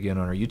look again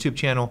on our YouTube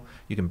channel,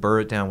 you can burr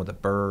it down with a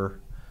burr.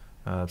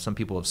 Some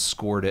people have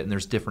scored it, and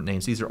there's different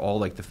names. These are all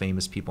like the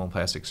famous people in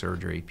plastic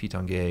surgery,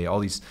 Pitanguay, all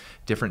these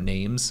different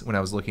names. When I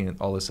was looking at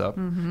all this up,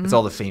 it's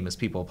all the famous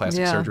people in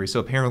plastic surgery.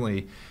 So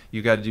apparently,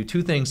 you got to do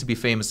 2 things to be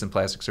famous in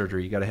plastic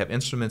surgery. You got to have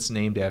instruments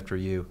named after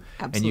you,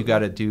 and you got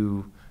to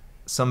do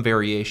some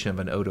variation of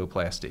an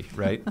otoplasty,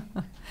 right?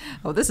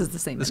 Oh, this is the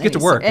same. Let's get to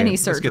work. Any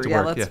surgery.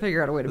 Let's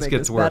figure out a way to make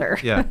this better.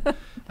 Yeah.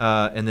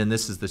 And then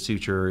this is the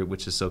suture,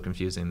 which is so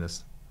confusing.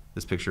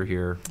 This picture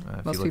here.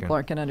 Most people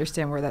aren't going to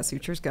understand where that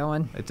suture's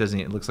going. It doesn't.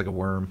 It looks like a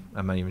worm.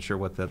 I'm not even sure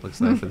what that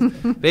looks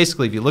like.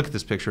 Basically, if you look at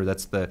this picture,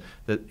 that's the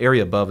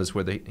area above is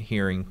where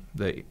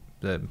the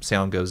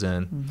sound goes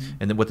in,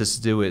 and then what this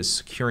do is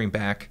securing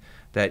back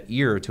that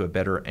ear to a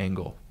better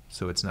angle,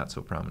 so it's not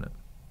so prominent.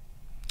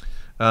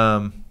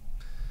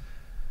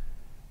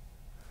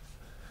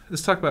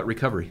 Let's talk about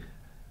recovery.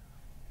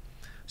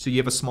 So you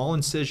have a small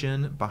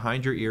incision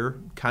behind your ear,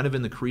 kind of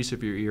in the crease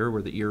of your ear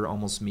where the ear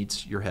almost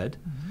meets your head.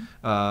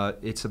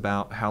 It's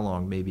about how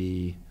long?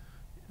 Maybe,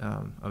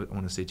 I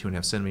want to say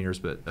 2.5 centimeters,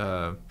 but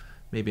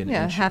maybe an inch.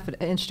 Yeah, half an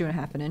inch to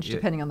 1/2 an inch,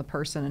 depending on the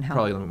person and how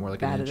probably a little bit more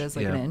like bad an inch. it is,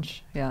 like an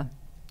inch. Yeah.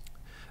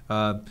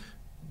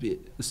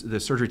 The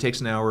surgery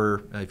takes an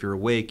hour. If you're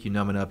awake, you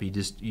numb it up. You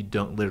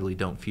literally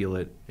don't feel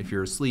it. If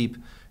you're asleep,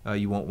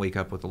 you won't wake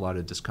up with a lot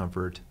of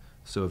discomfort.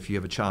 So if you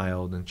have a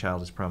child and the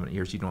child has prominent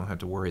ears, you don't have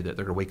to worry that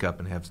they're going to wake up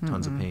and have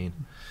tons of pain.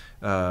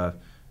 The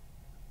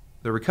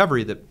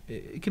recovery,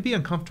 it can be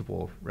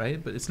uncomfortable,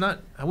 right? But it's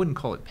not, I wouldn't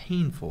call it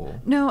painful.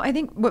 No, I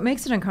think what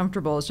makes it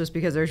uncomfortable is just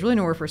because there's really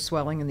nowhere for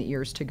swelling in the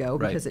ears to go,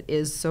 because it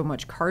is so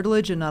much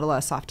cartilage and not a lot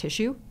of soft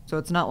tissue. So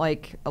it's not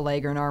like a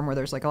leg or an arm where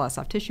there's like a lot of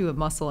soft tissue and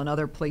muscle and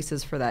other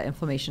places for that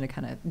inflammation to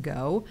kind of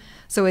go.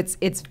 So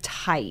it's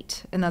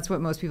tight, and that's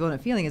what most people end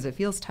up feeling, is it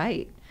feels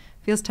tight.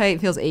 Feels tight,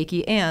 feels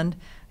achy, and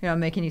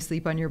making you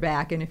sleep on your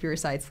back, and if you're a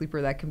side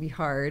sleeper, that can be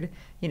hard.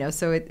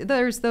 So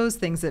there's those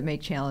things that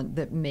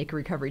make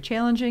recovery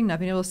challenging. Not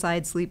being able to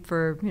side sleep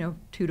for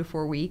 2 to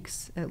 4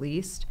 weeks at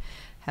least,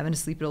 having to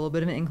sleep at a little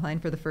bit of an incline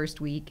for the first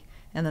week,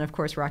 and then of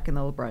course rocking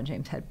the LeBron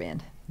James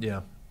headband.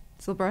 Yeah.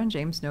 Does LeBron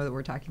James know that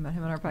we're talking about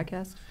him on our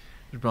podcast?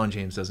 LeBron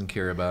James doesn't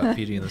care about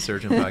PG and the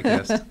Surgeon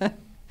podcast.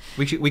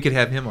 We could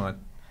have him on.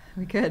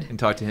 We could. And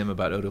talk to him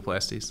about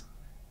otoplasties.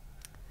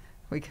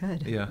 We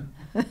could. Yeah.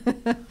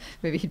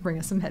 Maybe he'd bring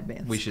us some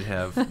headbands. We should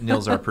have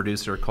Nils, our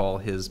producer, call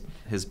his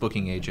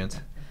booking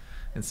agent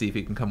and see if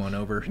he can come on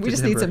over. We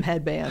just need some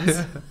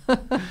headbands.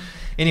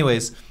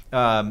 Anyways,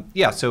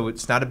 so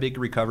it's not a big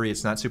recovery.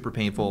 It's not super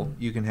painful.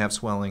 You can have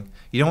swelling.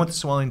 You don't want the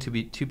swelling to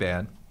be too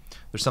bad.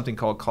 There's something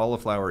called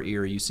cauliflower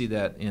ear. You see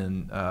that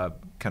in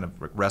kind of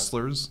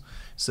wrestlers.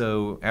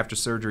 So after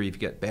surgery, if you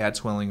get bad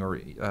swelling or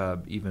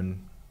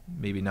even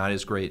maybe not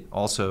as great,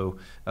 also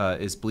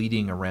is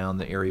bleeding around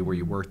the area where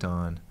you worked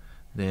on,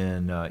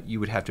 then you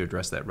would have to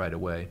address that right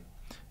away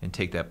and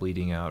take that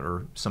bleeding out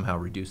or somehow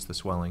reduce the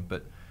swelling.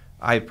 But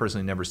I've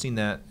personally never seen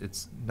that.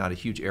 It's not a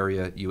huge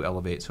area you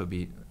elevate, so it'd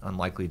be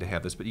unlikely to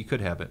have this, but you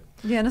could have it.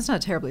 Yeah, and it's not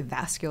a terribly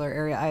vascular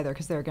area either,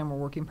 because there again, we're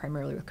working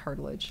primarily with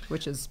cartilage,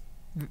 which is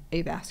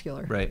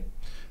avascular. Right.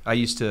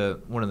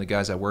 One of the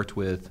guys I worked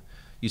with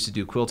used to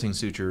do quilting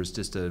sutures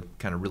just to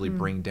kind of really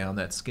bring down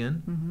that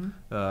skin,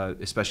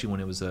 especially when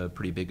it was a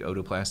pretty big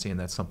otoplasty, and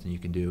that's something you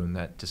can do, and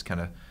that just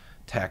kind of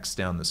tacks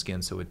down the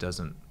skin so it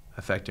doesn't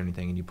affect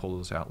anything, and you pull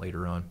those out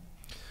later on.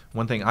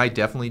 One thing I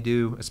definitely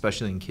do,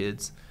 especially in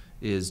kids,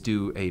 is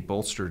do a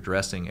bolster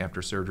dressing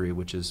after surgery,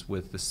 which is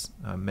with this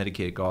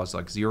medicated gauze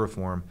like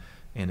Zeroform,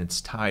 and it's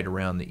tied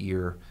around the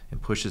ear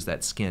and pushes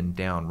that skin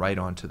down right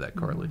onto that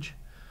cartilage,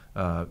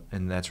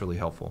 and that's really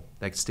helpful.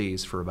 That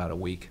stays for about a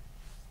week.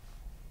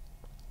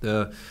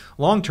 The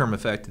long-term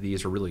effect of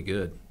these are really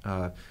good.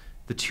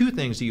 The 2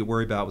 things that you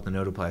worry about with an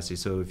otoplasty,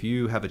 so if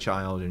you have a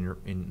child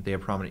and they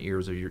have prominent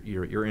ears, or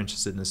you're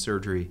interested in this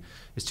surgery,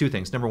 is 2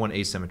 things. Number one,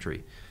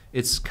 asymmetry.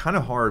 It's kind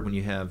of hard when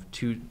you have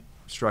 2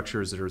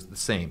 structures that are the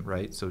same,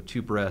 right? So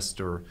 2 breasts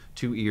or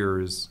 2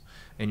 ears,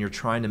 and you're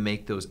trying to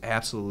make those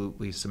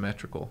absolutely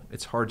symmetrical.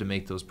 It's hard to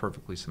make those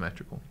perfectly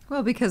symmetrical.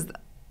 Well, because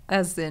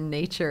as in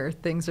nature,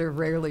 things are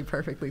rarely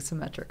perfectly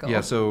symmetrical.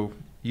 Yeah, so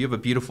you have a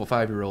beautiful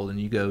 5-year-old and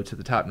you go to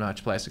the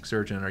top-notch plastic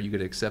surgeon. Are you going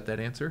to accept that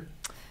answer?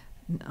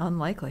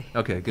 Unlikely.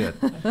 Okay, good.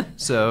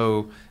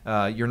 So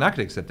you're not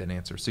going to accept that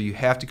answer. So you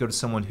have to go to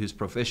someone who's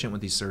proficient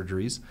with these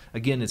surgeries.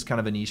 Again, it's kind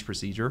of a niche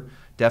procedure.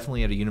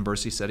 Definitely at a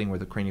university setting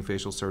with a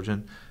craniofacial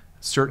surgeon.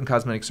 Certain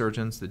cosmetic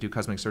surgeons that do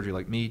cosmetic surgery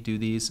like me do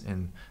these,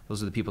 and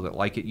those are the people that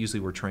like it. Usually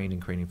we're trained in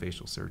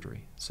craniofacial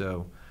surgery.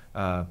 So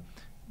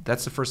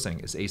that's the first thing,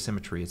 is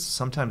asymmetry. It's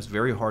sometimes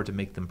very hard to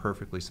make them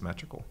perfectly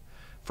symmetrical.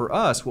 For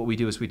us, what we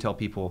do is we tell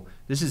people,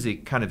 this is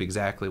kind of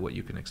exactly what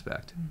you can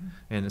expect,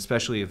 and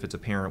especially if it's a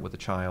parent with a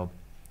child.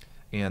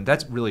 And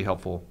that's really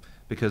helpful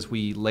because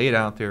we lay it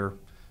out there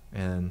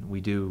and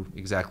we do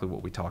exactly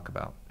what we talk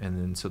about. And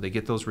then so they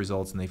get those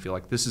results and they feel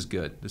like, this is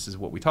good. This is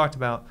what we talked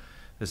about.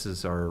 This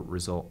is our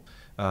result.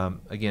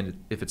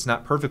 Again, if it's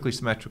not perfectly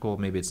symmetrical,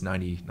 maybe it's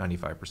 90,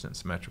 95%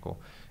 symmetrical.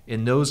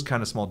 In those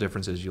kind of small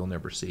differences, you'll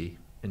never see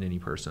in any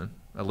person.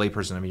 A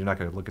layperson, I mean, you're not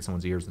going to look at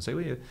someone's ears and say,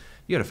 well, you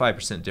had a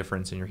 5%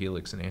 difference in your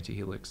helix and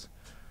antihelix.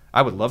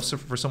 I would love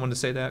for someone to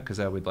say that, because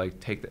I would like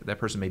take that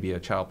person may be a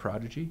child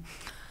prodigy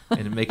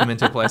and make them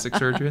into a plastic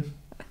surgeon.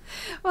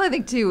 Well, I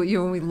think too,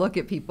 when we look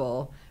at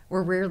people,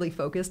 we're rarely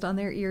focused on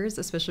their ears,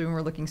 especially when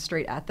we're looking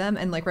straight at them.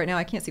 And like right now,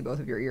 I can't see both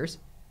of your ears.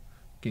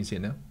 Can you see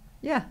it now?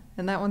 Yeah,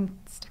 and that one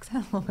sticks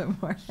out a little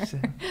bit more.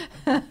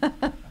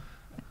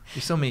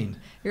 You're so mean.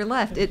 Your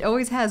left, it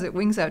always has, it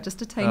wings out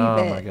just a tiny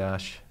bit. Oh my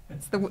gosh.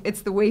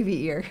 It's the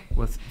wavy ear.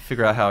 We'll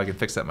figure out how I can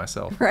fix that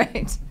myself.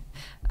 Right.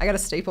 I got a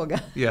staple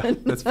gun. Yeah,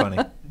 that's funny.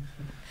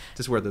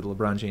 Just wear the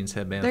LeBron James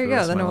headband. There you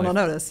go. Then no one will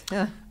notice.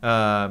 Yeah.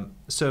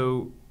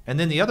 And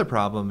then the other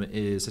problem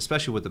is,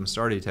 especially with the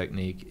Mastardi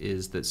technique,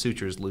 is that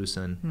sutures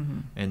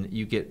loosen, and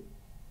you get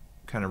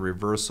kind of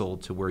reversal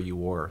to where you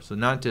were. So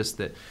not just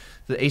that,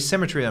 the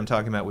asymmetry I'm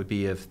talking about would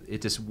be if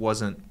it just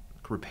wasn't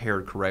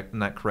repaired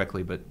not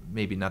correctly, but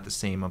maybe not the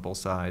same on both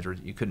sides, or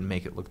you couldn't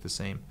make it look the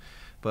same.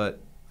 But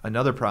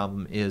another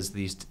problem is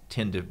these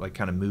tend to like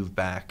kind of move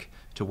back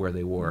to where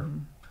they were,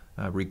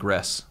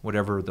 regress,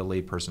 whatever the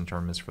layperson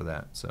term is for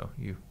that. So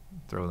you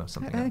throw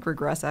something. I think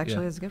regress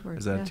actually is a good word.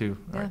 Is that too?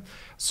 Yeah. All right.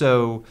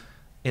 So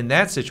in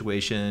that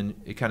situation,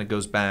 it kind of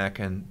goes back,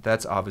 and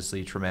that's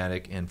obviously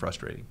traumatic and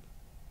frustrating.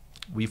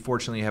 We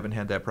fortunately haven't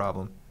had that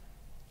problem.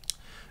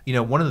 You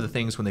know, one of the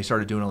things when they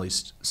started doing all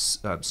these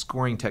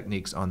scoring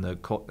techniques on the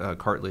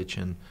cartilage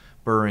and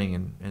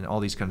burring and all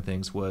these kind of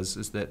things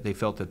is that they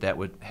felt that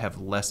would have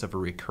less of a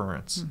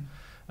recurrence.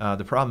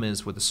 The problem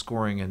is with the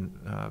scoring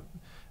and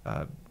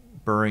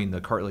burring the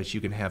cartilage,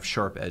 you can have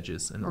sharp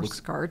edges, and or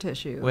scar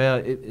tissue. Well,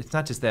 it's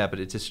not just that, but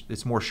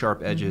it's more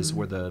sharp edges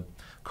where the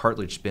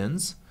cartilage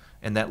spins,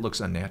 and that looks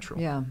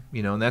unnatural. Yeah.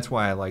 You know, and that's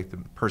why I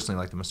personally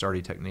like the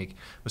Mastardi technique.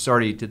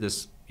 Mastardi did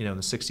this, in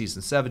the 60s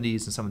and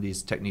 70s, and some of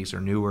these techniques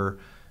are newer,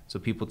 so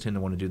people tend to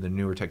want to do the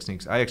newer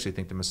techniques. I actually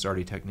think the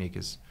Mastardi technique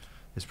is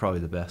probably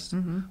the best.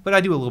 But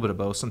I do a little bit of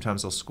both.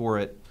 Sometimes I'll score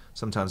it.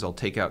 Sometimes I'll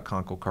take out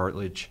conchal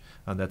cartilage.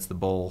 That's the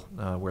bowl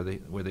where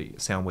the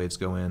sound waves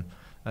go in.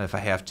 If I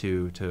have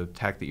to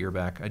tack the ear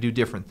back. I do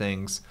different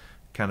things,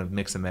 kind of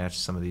mix and match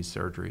some of these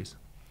surgeries.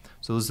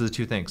 So those are the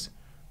two things: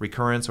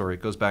 recurrence, or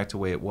it goes back to the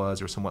way it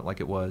was or somewhat like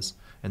it was,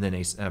 and then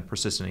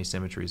persistent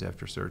asymmetries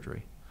after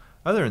surgery.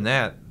 Other than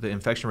that, the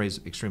infection rate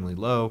is extremely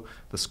low.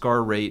 The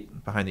scar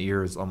rate behind the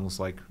ear is almost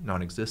like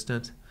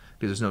non-existent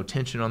because there's no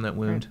tension on that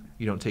wound. Right.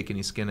 You don't take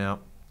any skin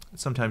out.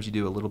 Sometimes you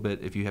do a little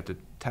bit if you have to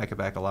tack it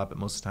back a lot, but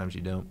most of the times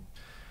you don't.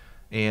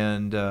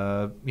 And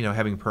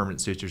having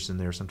permanent sutures in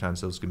there,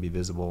 sometimes those can be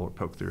visible or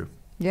poke through.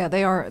 Yeah,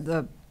 they are.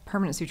 The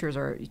permanent sutures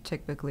are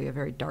typically a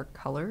very dark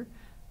color,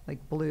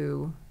 like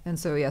blue. And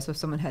so, so if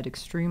someone had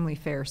extremely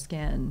fair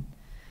skin,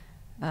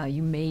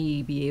 you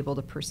may be able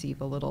to perceive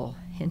a little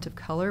hint of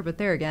color. But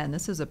there again,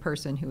 this is a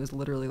person who is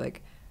literally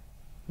like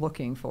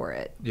looking for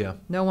it. Yeah.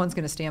 No one's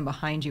going to stand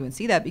behind you and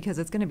see that because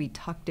it's going to be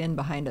tucked in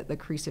behind the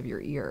crease of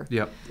your ear.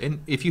 Yeah.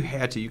 And if you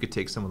had to, you could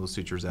take some of those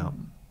sutures out.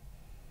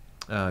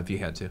 If you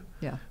had to.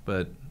 Yeah.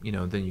 But,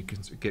 then you can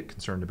get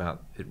concerned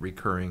about it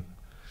recurring.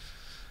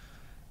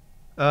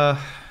 I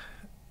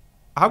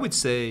would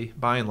say,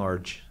 by and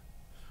large,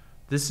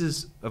 this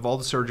is, of all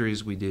the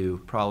surgeries we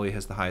do, probably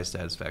has the highest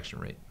satisfaction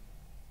rate.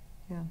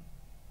 Yeah.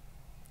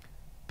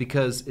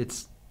 Because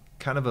it's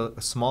kind of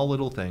a small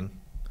little thing.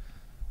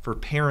 For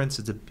parents,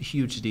 it's a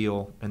huge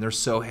deal, and they're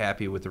so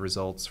happy with the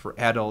results. For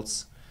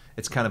adults,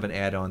 it's kind of an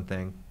add-on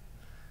thing.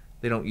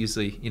 They don't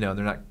usually, they're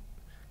not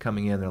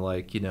coming in, they're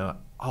like,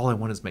 all I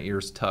want is my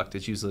ears tucked.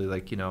 It's usually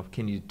like,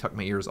 can you tuck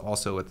my ears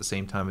also at the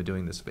same time of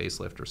doing this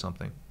facelift or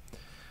something?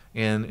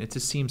 And it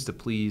just seems to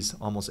please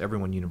almost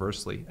everyone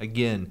universally.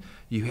 Again,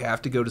 you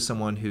have to go to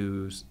someone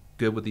who's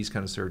good with these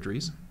kind of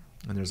surgeries,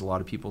 and there's a lot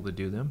of people that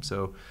do them.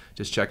 So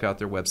just check out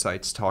their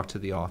websites, talk to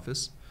the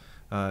office.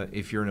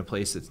 If you're in a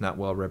place that's not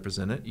well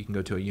represented, you can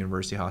go to a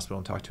university hospital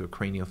and talk to a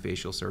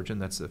craniofacial surgeon.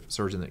 That's a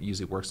surgeon that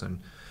usually works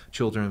on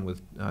children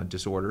with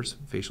disorders,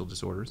 facial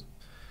disorders.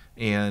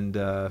 And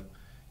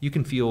you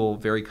can feel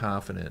very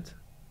confident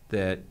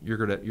that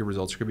your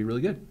results are going to be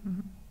really good.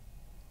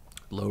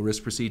 Low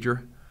risk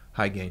procedure,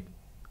 high gain.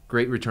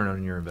 Great return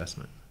on your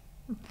investment.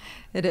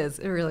 It is.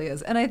 It really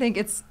is. And I think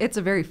it's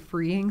a very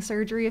freeing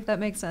surgery, if that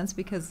makes sense,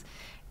 because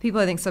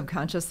people, I think,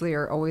 subconsciously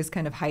are always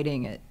kind of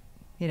hiding it.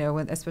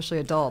 Especially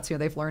adults,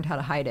 they've learned how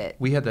to hide it.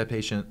 We had that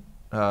patient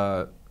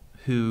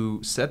who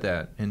said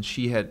that, and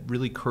she had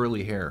really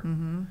curly hair.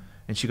 And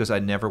she goes, I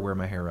never wear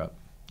my hair up.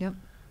 Yep.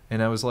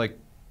 And I was like,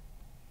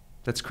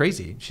 that's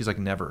crazy. She's like,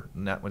 never.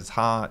 Not when it's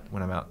hot,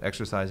 when I'm out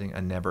exercising,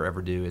 I never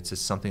ever do. It's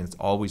just something that's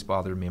always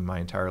bothered me in my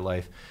entire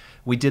life.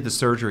 We did the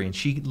surgery, and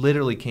she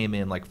literally came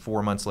in like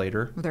 4 months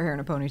later. With her hair in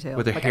a ponytail.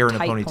 With her hair in a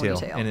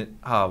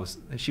ponytail.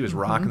 And she was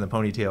rocking the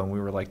ponytail, and we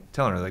were like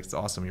telling her, like, it's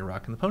awesome you're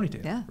rocking the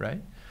ponytail. Yeah.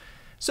 Right?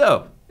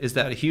 So, is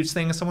that a huge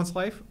thing in someone's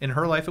life? In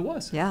her life, it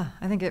was. Yeah,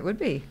 I think it would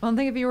be. Well, I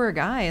think if you were a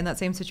guy in that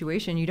same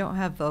situation, you don't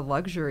have the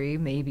luxury,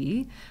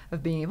 maybe,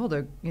 of being able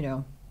to,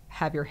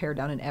 have your hair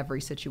down in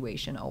every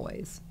situation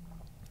always.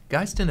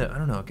 Guys tend to, I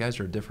don't know, guys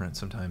are different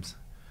sometimes.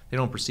 They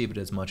don't perceive it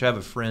as much. I have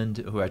a friend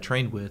who I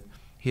trained with.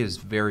 He has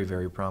very,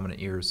 very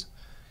prominent ears,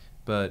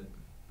 but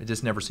it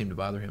just never seemed to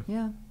bother him.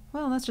 Yeah.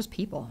 Well, that's just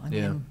people. I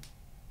mean,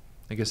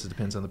 I guess it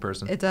depends on the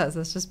person. it does.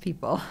 It's just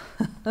people.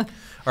 All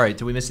right.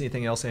 Did we miss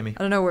anything else, Amy?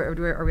 I don't know.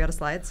 Are we out of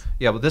slides?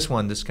 Yeah. Well, this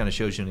kind of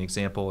shows you an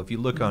example. If you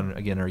look on,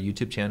 again, our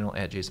YouTube channel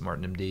at Jason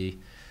Martin MD,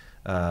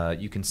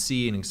 you can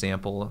see an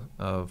example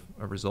of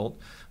a result.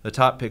 The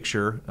top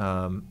picture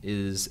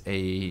is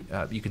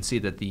you can see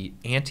that the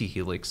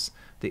antihelix,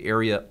 the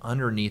area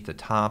underneath the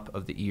top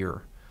of the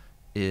ear,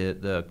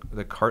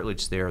 the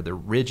cartilage there, the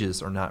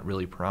ridges are not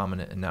really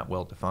prominent and not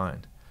well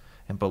defined.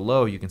 And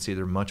below, you can see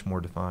they're much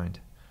more defined.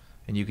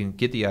 And you can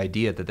get the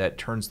idea that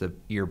turns the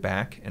ear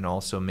back and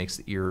also makes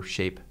the ear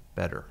shape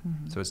better.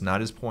 Mm-hmm. So it's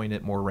not as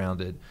pointed, more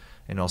rounded,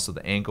 and also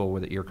the angle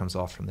where the ear comes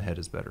off from the head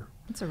is better.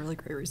 That's a really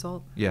great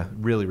result. Yeah,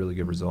 really, really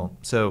good result.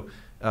 So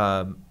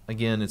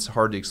again, it's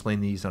hard to explain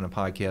these on a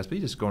podcast, but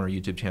you just go on our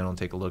YouTube channel and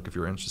take a look if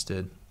you're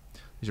interested.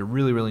 These are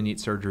really, really neat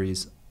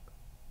surgeries.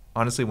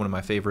 Honestly, one of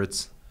my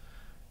favorites.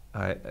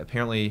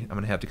 Apparently, I'm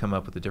going to have to come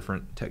up with a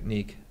different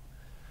technique.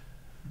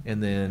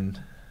 And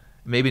then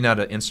maybe not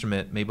an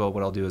instrument. Maybe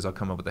what I'll do is I'll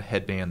come up with a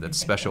headband that's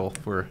special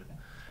for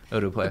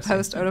otoplasty.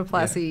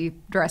 Post-otoplasty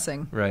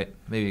dressing. Right.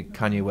 Maybe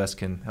Kanye West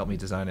can help me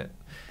design it.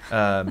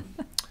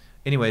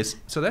 Anyways,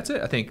 so that's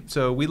it, I think.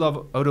 So we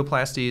love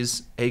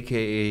otoplasties,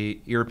 a.k.a.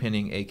 ear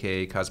pinning,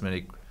 a.k.a.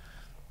 cosmetic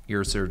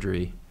ear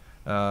surgery.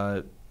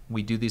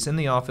 We do these in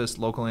the office,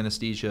 local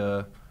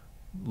anesthesia,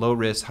 low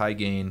risk, high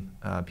gain.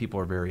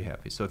 People are very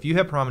happy. So if you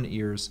have prominent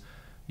ears,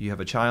 you have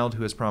a child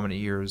who has prominent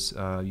ears,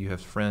 you have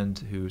a friend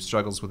who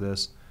struggles with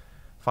this,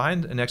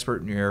 find an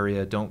expert in your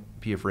area. Don't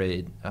be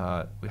afraid.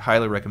 We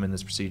highly recommend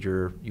this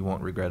procedure. You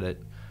won't regret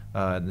it.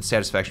 And the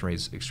satisfaction rate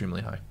is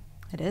extremely high.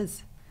 It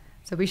is.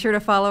 So be sure to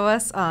follow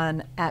us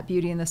on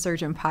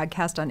 @BeautyAndTheSurgeon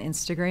Podcast on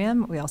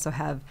Instagram. We also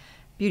have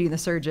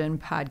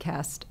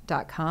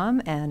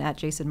BeautyAndTheSurgeonPodcast.com and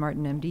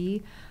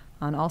 @JasonMartinMD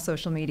on all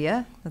social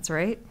media. That's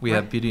right. We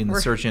have Beauty and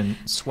the Surgeon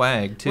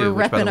swag, too.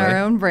 We're repping our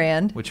own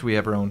brand. Which we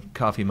have our own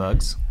coffee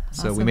mugs.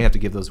 So Awesome. We may have to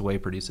give those away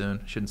pretty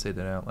soon. Shouldn't say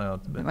that out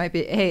loud. But. It might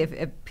be. Hey,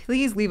 if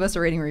please leave us a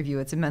rating review.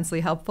 It's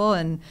immensely helpful.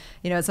 And,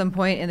 at some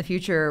point in the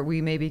future,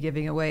 we may be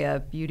giving away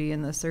a Beauty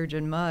and the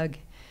Surgeon mug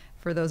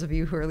for those of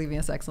you who are leaving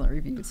us excellent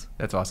reviews.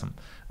 That's awesome.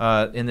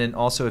 And then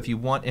also, if you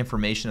want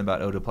information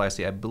about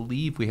otoplasty, I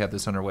believe we have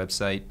this on our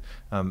website,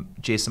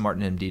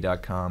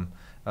 jasonmartinmd.com.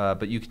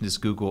 But you can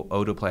just Google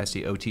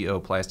otoplasty,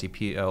 O-T-O-plasty,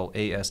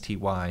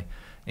 P-L-A-S-T-Y.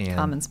 And,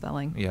 common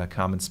spelling. Yeah,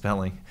 common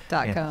spelling.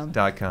 .com.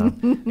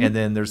 .com. And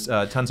then there's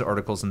tons of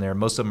articles in there.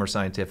 Most of them are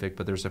scientific,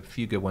 but there's a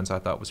few good ones I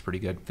thought was pretty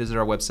good. Visit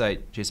our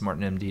website,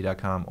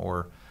 jasonmartinmd.com,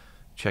 or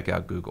check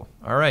out Google.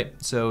 All right,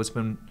 so it's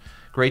been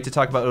great to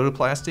talk about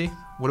otoplasty.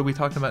 What are we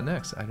talking about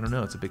next? I don't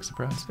know. It's a big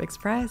surprise. Big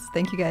surprise.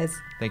 Thank you, guys.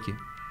 Thank you.